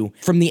 2.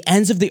 From the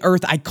ends of the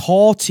earth I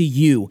call to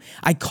you.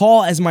 I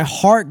call as my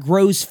heart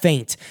grows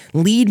faint.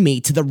 Lead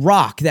me to the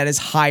rock that is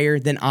higher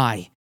than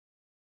I.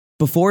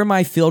 Before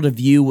my field of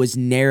view was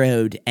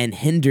narrowed and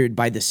hindered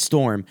by the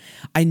storm,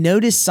 I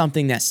noticed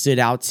something that stood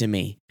out to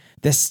me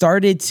that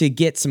started to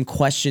get some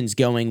questions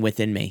going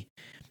within me.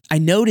 I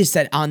noticed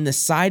that on the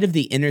side of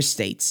the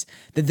interstates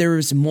that there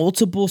was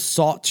multiple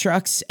salt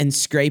trucks and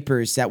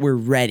scrapers that were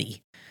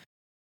ready.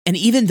 And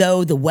even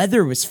though the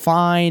weather was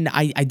fine,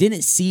 I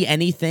didn't see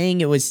anything.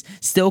 It was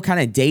still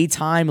kind of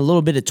daytime, a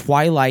little bit of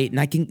twilight,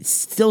 and I can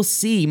still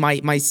see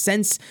my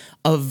sense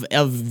of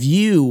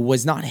view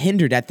was not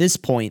hindered at this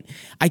point.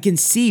 I can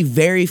see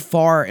very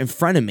far in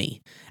front of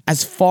me,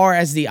 as far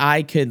as the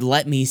eye could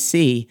let me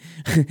see,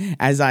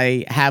 as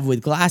I have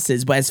with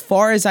glasses. But as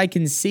far as I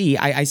can see,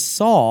 I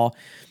saw,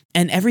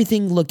 and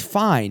everything looked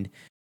fine.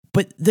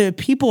 But the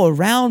people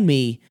around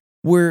me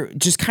were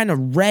just kind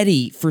of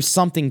ready for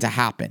something to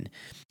happen.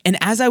 And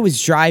as I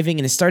was driving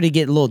and it started to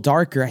get a little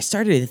darker, I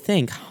started to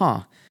think,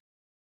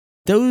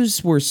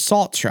 those were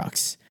salt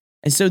trucks.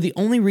 And so the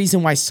only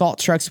reason why salt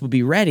trucks would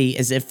be ready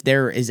is if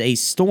there is a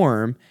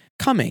storm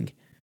coming.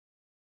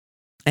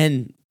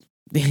 And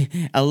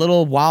a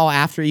little while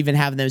after even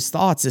having those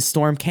thoughts, a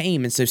storm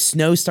came. And so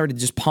snow started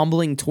just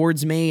pummeling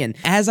towards me. And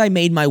as I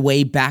made my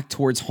way back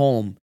towards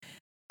home,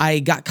 I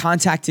got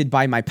contacted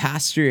by my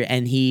pastor,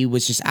 and he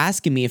was just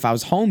asking me if I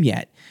was home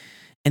yet.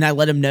 And I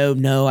let him know,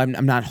 no, I'm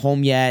not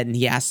home yet. And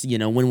he asked,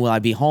 when will I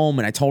be home?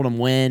 And I told him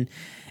when.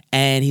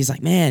 And he's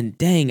like, man,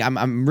 dang,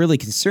 I'm really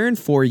concerned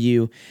for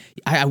you.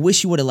 I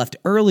wish you would have left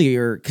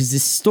earlier because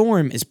this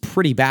storm is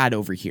pretty bad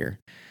over here.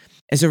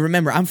 And so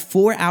remember, I'm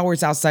 4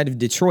 hours outside of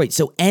Detroit.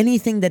 So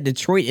anything that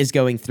Detroit is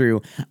going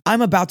through,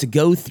 I'm about to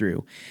go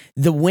through.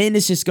 The wind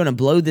is just going to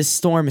blow this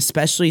storm,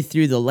 especially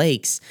through the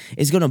lakes,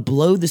 is going to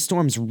blow the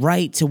storms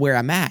right to where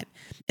I'm at.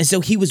 And so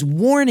he was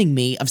warning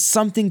me of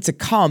something to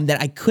come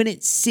that I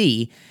couldn't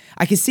see.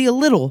 I could see a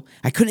little,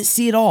 I couldn't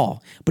see it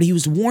all, but he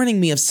was warning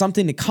me of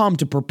something to come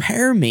to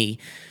prepare me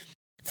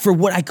for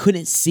what I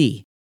couldn't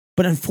see.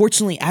 But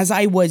unfortunately, as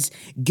I was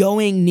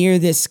going near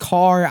this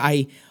car,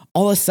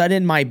 all of a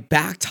sudden my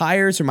back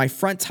tires or my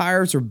front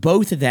tires or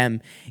both of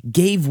them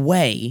gave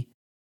way,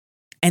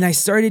 and I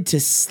started to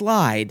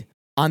slide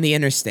on the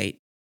interstate.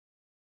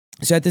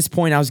 So at this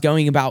point, I was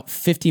going about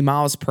 50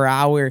 miles per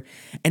hour,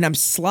 and I'm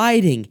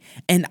sliding.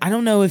 And I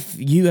don't know if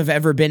you have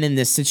ever been in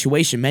this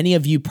situation. Many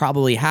of you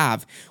probably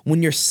have.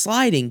 When you're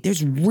sliding,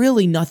 there's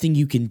really nothing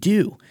you can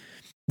do.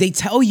 They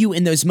tell you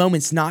in those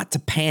moments not to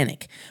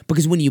panic,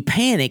 because when you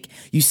panic,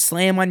 you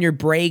slam on your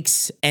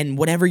brakes, and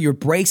whatever your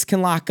brakes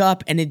can lock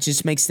up, and it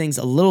just makes things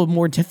a little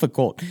more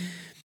difficult.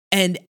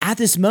 And at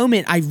this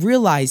moment, I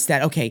realized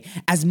that, okay,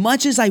 as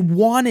much as I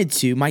wanted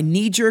to, my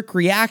knee-jerk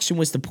reaction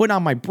was to put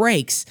on my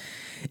brakes.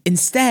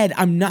 Instead,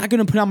 I'm not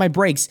going to put on my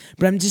brakes,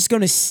 but I'm just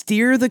going to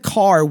steer the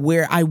car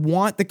where I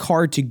want the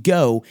car to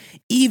go,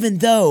 even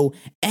though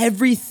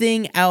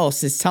everything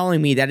else is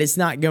telling me that it's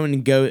not going to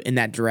go in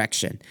that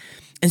direction.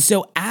 And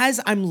so as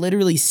I'm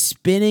literally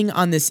spinning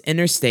on this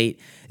interstate,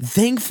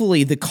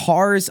 thankfully the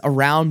cars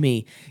around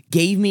me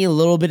gave me a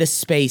little bit of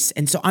space.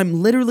 And so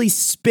I'm literally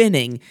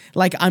spinning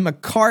like I'm a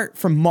cart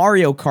from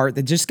Mario Kart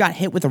that just got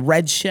hit with a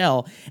red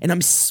shell. And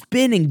I'm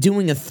spinning,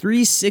 doing a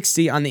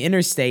 360 on the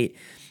interstate.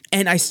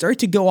 And I start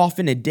to go off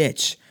in a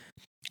ditch.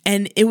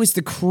 And it was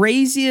the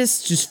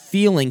craziest just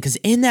feeling, because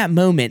in that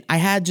moment, I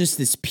had just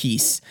this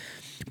peace.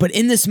 But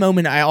in this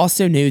moment, I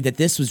also knew that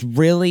this was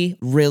really,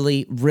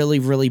 really, really,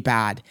 really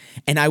bad,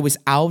 and I was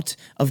out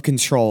of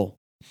control.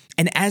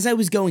 And as I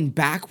was going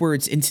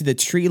backwards into the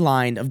tree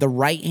line of the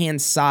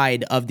right-hand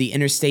side of the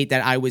interstate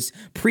that I was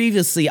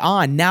previously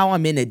on, now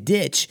I'm in a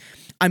ditch.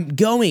 I'm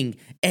going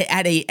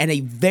at a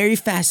very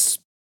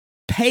fast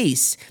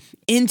pace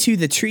into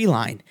the tree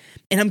line,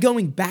 and I'm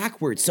going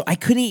backwards, so I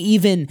couldn't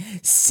even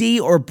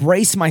see or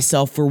brace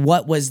myself for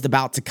what was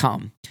about to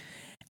come.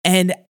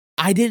 And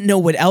I didn't know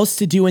what else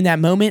to do in that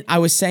moment. I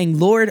was saying,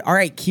 Lord, all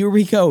right, here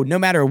we go. No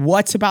matter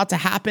what's about to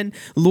happen,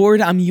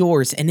 Lord, I'm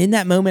yours. And in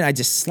that moment, I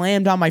just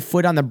slammed on my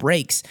foot on the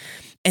brakes.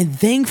 And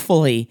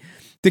thankfully,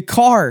 the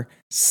car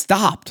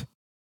stopped.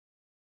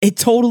 It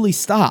totally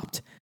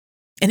stopped.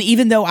 And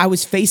even though I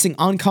was facing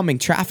oncoming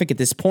traffic at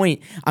this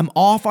point, I'm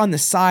off on the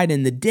side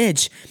in the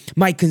ditch.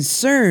 My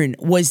concern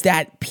was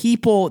that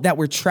people that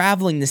were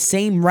traveling the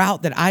same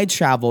route that I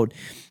traveled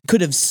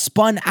could have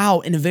spun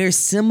out in a very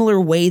similar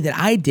way that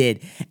I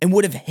did and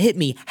would have hit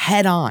me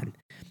head on.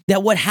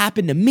 That what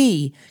happened to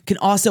me can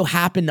also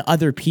happen to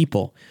other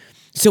people.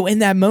 So in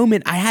that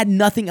moment, I had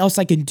nothing else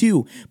I could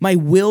do. My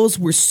wheels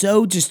were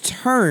so just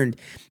turned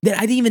that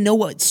I didn't even know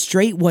what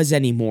straight was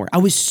anymore. I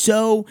was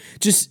so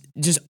just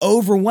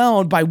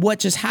overwhelmed by what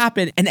just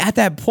happened. And at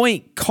that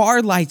point,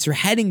 car lights are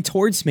heading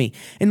towards me.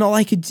 And all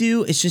I could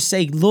do is just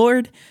say,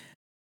 Lord,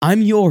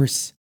 I'm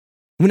yours.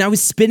 When I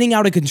was spinning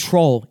out of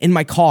control in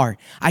my car,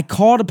 I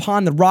called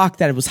upon the rock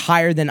that was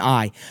higher than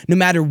I, no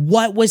matter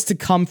what was to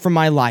come from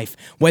my life,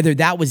 whether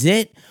that was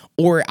it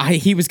or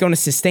he was going to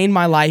sustain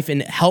my life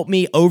and help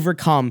me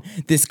overcome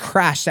this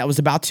crash that was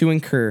about to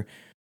incur.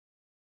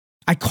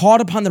 I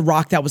called upon the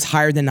rock that was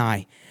higher than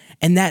I,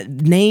 and that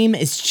name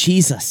is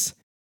Jesus.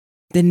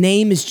 The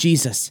name is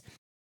Jesus.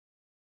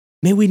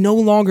 May we no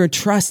longer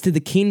trust to the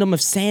kingdom of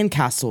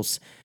sandcastles.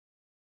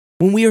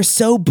 When we are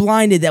so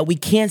blinded that we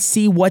can't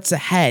see what's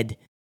ahead,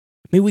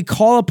 may we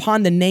call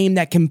upon the name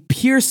that can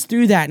pierce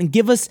through that and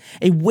give us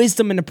a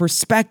wisdom and a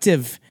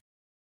perspective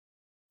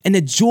and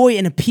a joy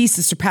and a peace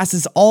that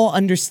surpasses all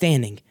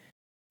understanding.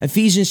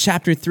 Ephesians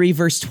chapter 3,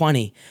 verse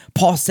 20,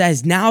 Paul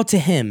says, now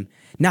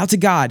to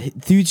God,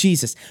 through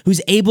Jesus,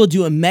 who's able to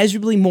do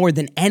immeasurably more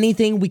than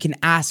anything we can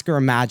ask or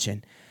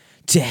imagine.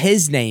 To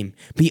his name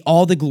be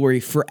all the glory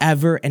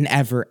forever and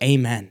ever.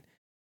 Amen.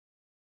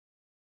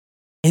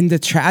 In the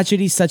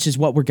tragedy such as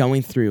what we're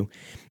going through,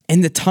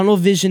 in the tunnel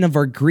vision of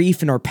our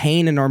grief and our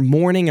pain and our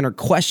mourning and our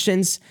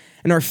questions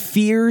and our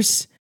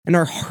fears and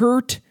our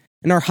hurt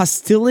and our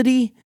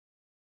hostility,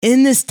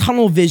 in this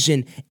tunnel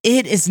vision,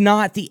 it is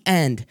not the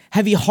end.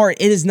 Heavy heart,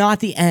 it is not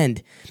the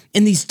end.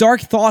 In these dark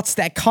thoughts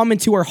that come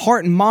into our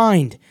heart and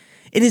mind,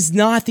 it is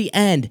not the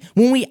end.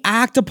 When we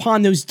act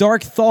upon those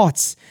dark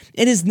thoughts,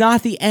 it is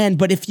not the end.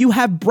 But if you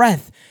have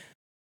breath,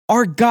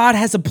 our God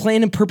has a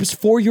plan and purpose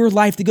for your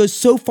life that goes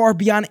so far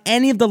beyond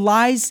any of the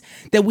lies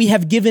that we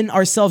have given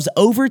ourselves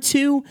over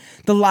to,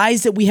 the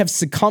lies that we have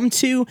succumbed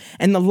to,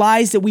 and the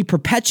lies that we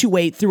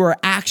perpetuate through our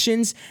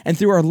actions and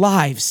through our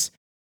lives.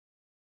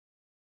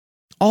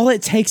 All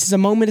it takes is a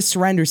moment of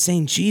surrender,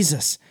 saying,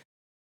 Jesus,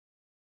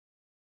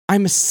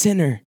 I'm a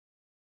sinner.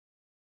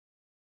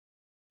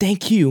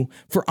 Thank you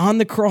for on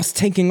the cross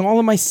taking all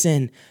of my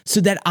sin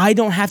so that I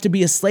don't have to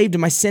be a slave to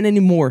my sin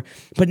anymore.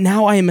 But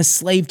now I am a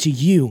slave to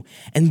you,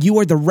 and you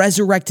are the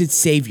resurrected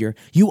Savior.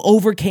 You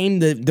overcame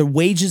the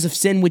wages of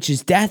sin, which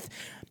is death,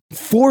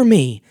 for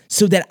me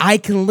so that I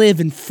can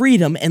live in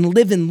freedom and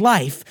live in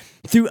life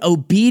through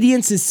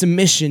obedience and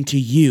submission to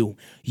you.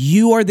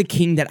 You are the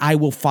King that I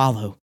will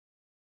follow.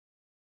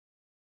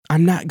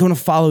 I'm not going to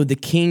follow the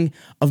king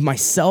of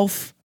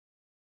myself,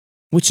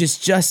 which is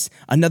just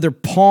another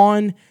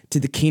pawn to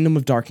the kingdom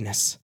of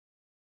darkness.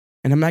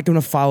 And I'm not going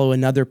to follow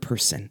another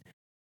person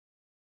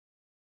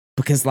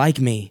because, like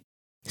me,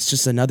 it's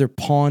just another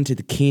pawn to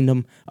the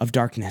kingdom of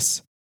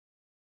darkness.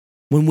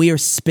 When we are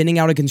spinning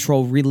out of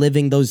control,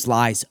 reliving those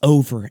lies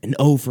over and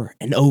over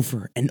and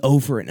over and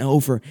over and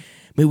over,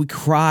 may we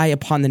cry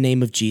upon the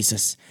name of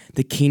Jesus,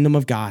 the kingdom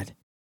of God,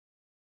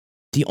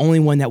 the only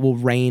one that will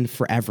reign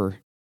forever.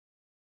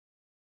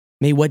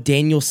 May what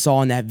Daniel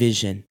saw in that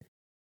vision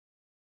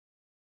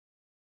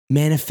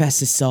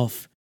manifest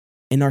itself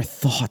in our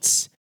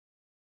thoughts,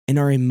 in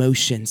our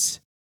emotions,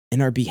 in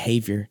our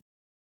behavior,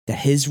 that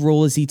his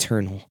rule is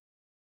eternal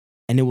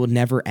and it will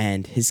never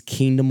end. His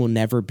kingdom will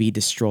never be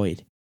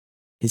destroyed.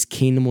 His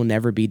kingdom will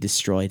never be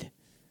destroyed.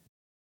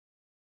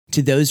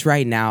 To those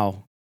right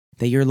now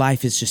that your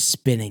life is just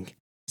spinning,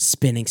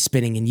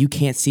 and you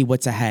can't see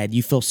what's ahead.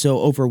 You feel so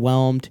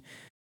overwhelmed.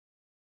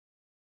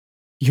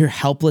 You're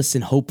helpless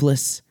and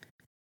hopeless.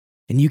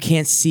 And you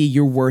can't see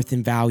your worth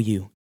and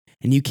value.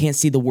 And you can't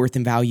see the worth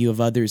and value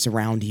of others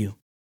around you.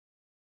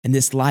 And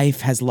this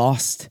life has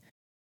lost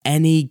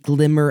any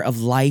glimmer of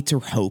light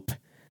or hope.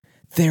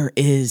 There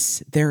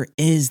is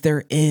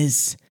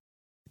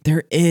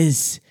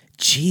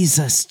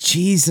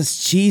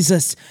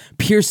Jesus.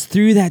 Pierce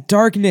through that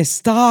darkness.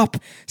 Stop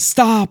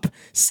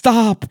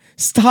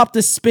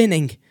the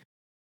spinning.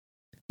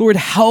 Lord,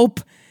 help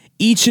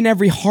each and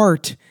every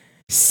heart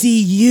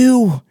see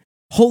you.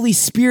 Holy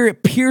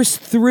Spirit, pierce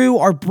through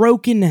our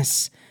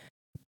brokenness.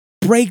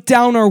 Break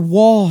down our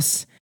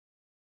walls,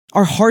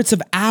 our hearts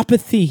of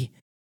apathy.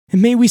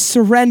 And may we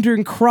surrender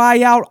and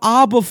cry out,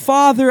 Abba,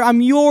 Father,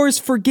 I'm yours.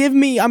 Forgive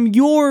me. I'm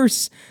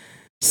yours.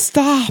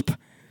 Stop.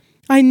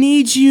 I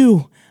need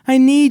you.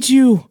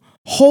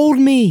 Hold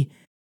me.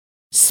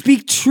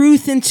 Speak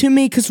truth into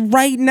me, because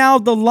right now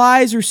the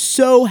lies are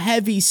so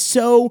heavy,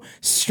 so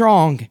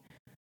strong.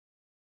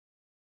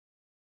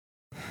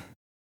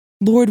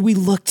 Lord, we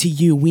look to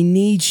you. We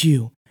need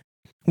you.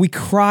 We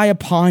cry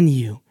upon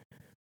you.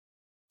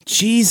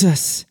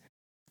 Jesus,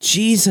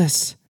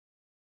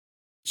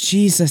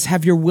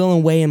 have your will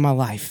and way in my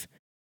life.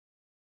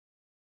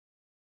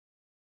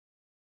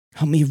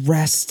 Help me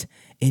rest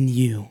in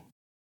you.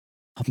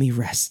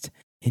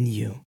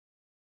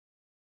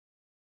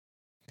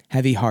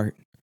 Heavy heart,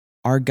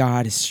 our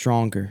God is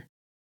stronger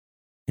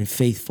and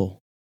faithful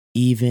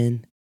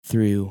even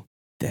through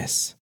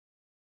this.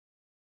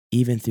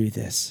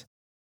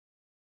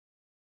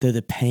 Though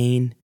the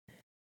pain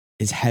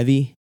is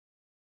heavy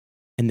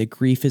and the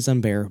grief is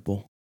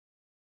unbearable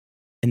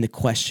and the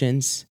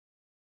questions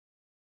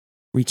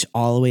reach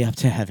all the way up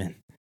to heaven,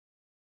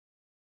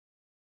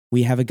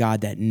 we have a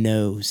God that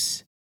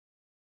knows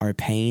our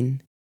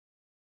pain.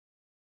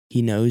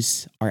 He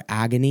knows our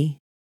agony.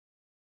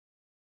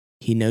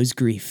 He knows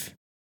grief.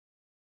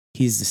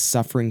 He is the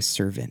suffering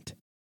servant,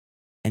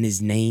 and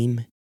his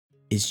name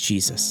is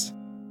Jesus.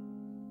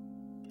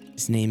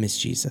 His name is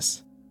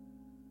Jesus.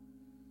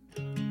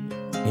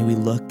 May we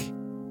look,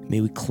 may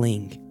we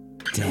cling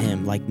to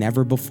him like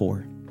never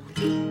before.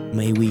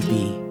 May we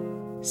be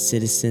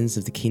citizens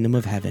of the kingdom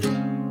of heaven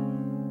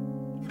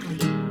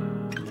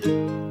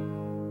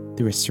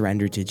through a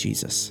surrender to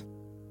Jesus.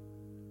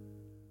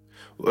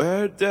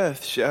 where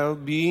death shall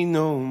be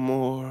no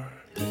more.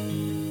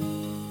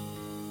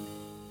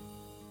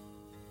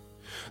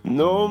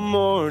 No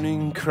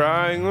mourning,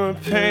 crying, or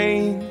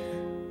pain.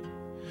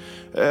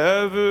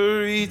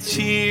 Every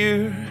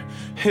tear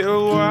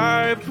He'll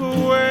wipe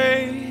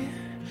away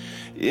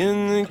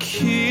in the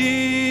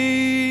kingdom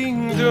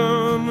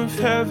of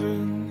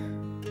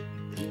heaven,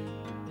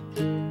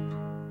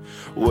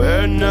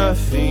 where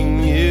nothing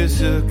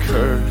is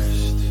accursed.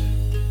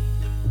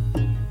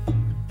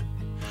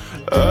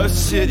 A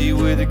city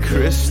with a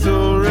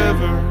crystal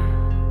river,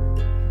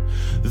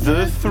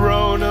 the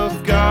throne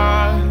of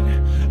God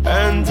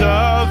and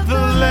of the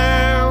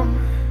Lamb,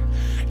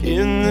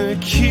 in the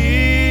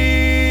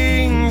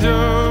kingdom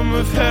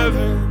of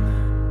heaven.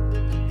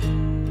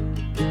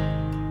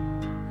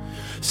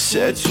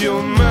 Set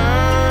your mind,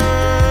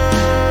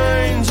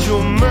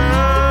 your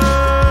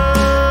mind,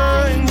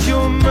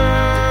 your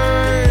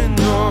mind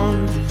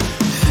on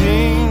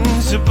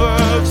things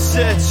above.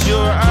 Set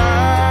your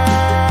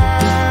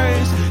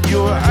eyes,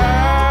 your eyes,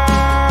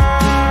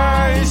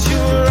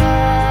 your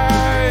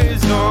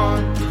eyes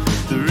on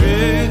the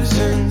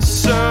risen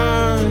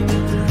sun.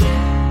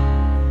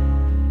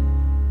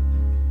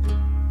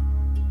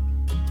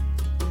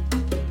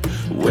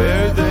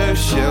 Where there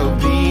shall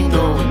be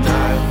no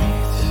night,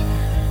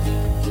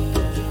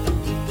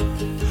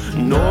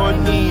 nor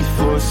need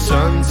for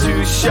sun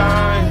to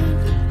shine.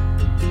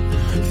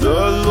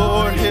 The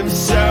Lord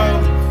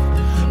Himself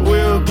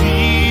will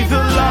be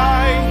the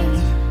light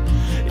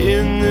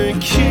in the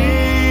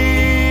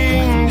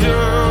kingdom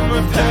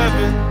of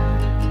heaven.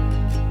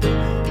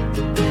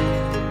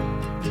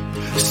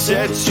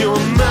 Set your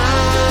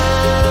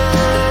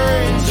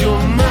mind,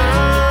 your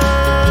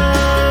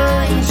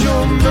mind,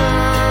 your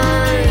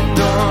mind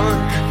on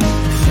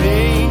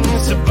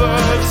things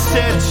above.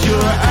 Set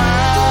your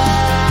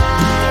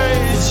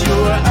eyes,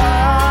 your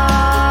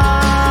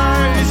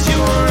eyes,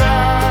 your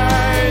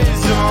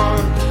eyes on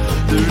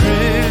the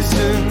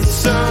risen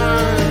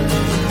sun.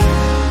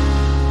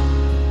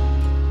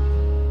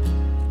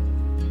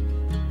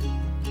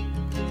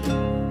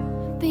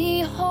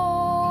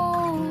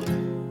 Behold,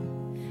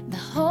 the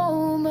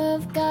home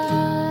of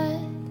God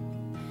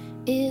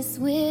is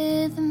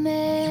with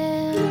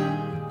man.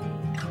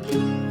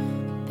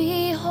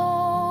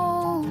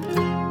 Behold,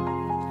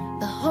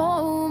 the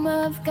home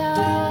of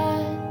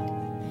God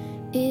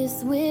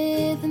is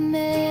with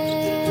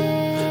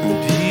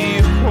man.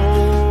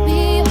 Behold,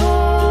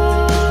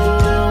 Behold,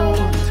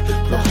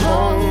 the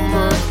home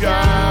of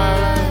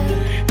God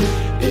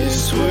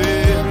is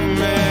with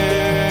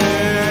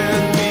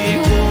man.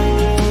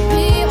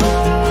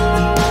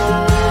 Behold,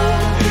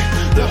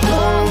 the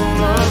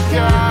home of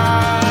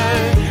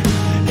God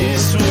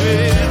is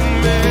with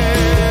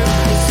man.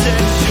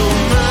 Set your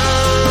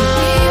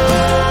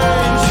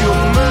mind, your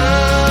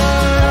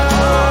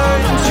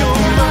mind, your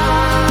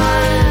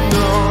mind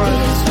on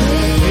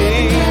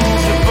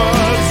things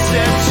above.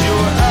 Set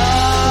your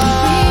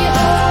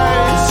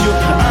eyes,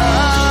 your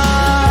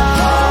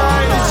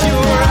eyes,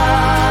 your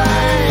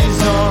eyes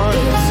on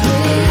the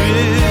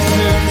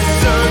risen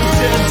sun.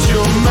 Set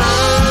your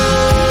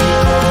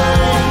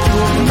mind,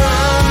 your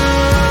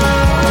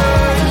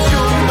mind,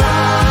 your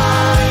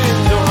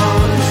mind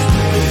on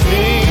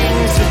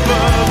things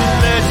above.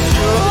 Let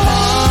your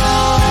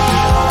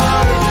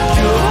heart,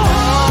 your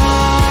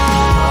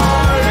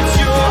heart,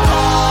 your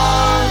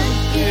heart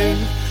give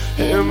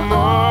Him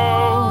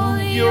all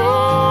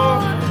your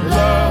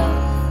love.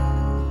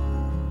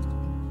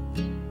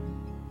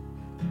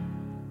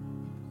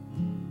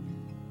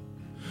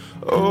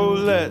 Oh,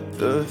 let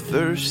the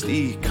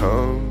thirsty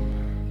come.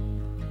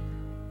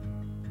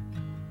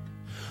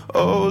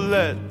 Oh,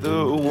 let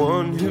the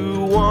one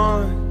who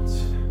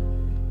wants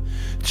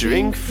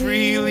drink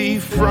freely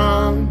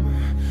from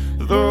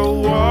the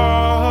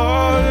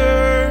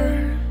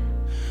water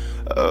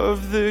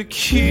of the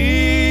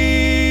King.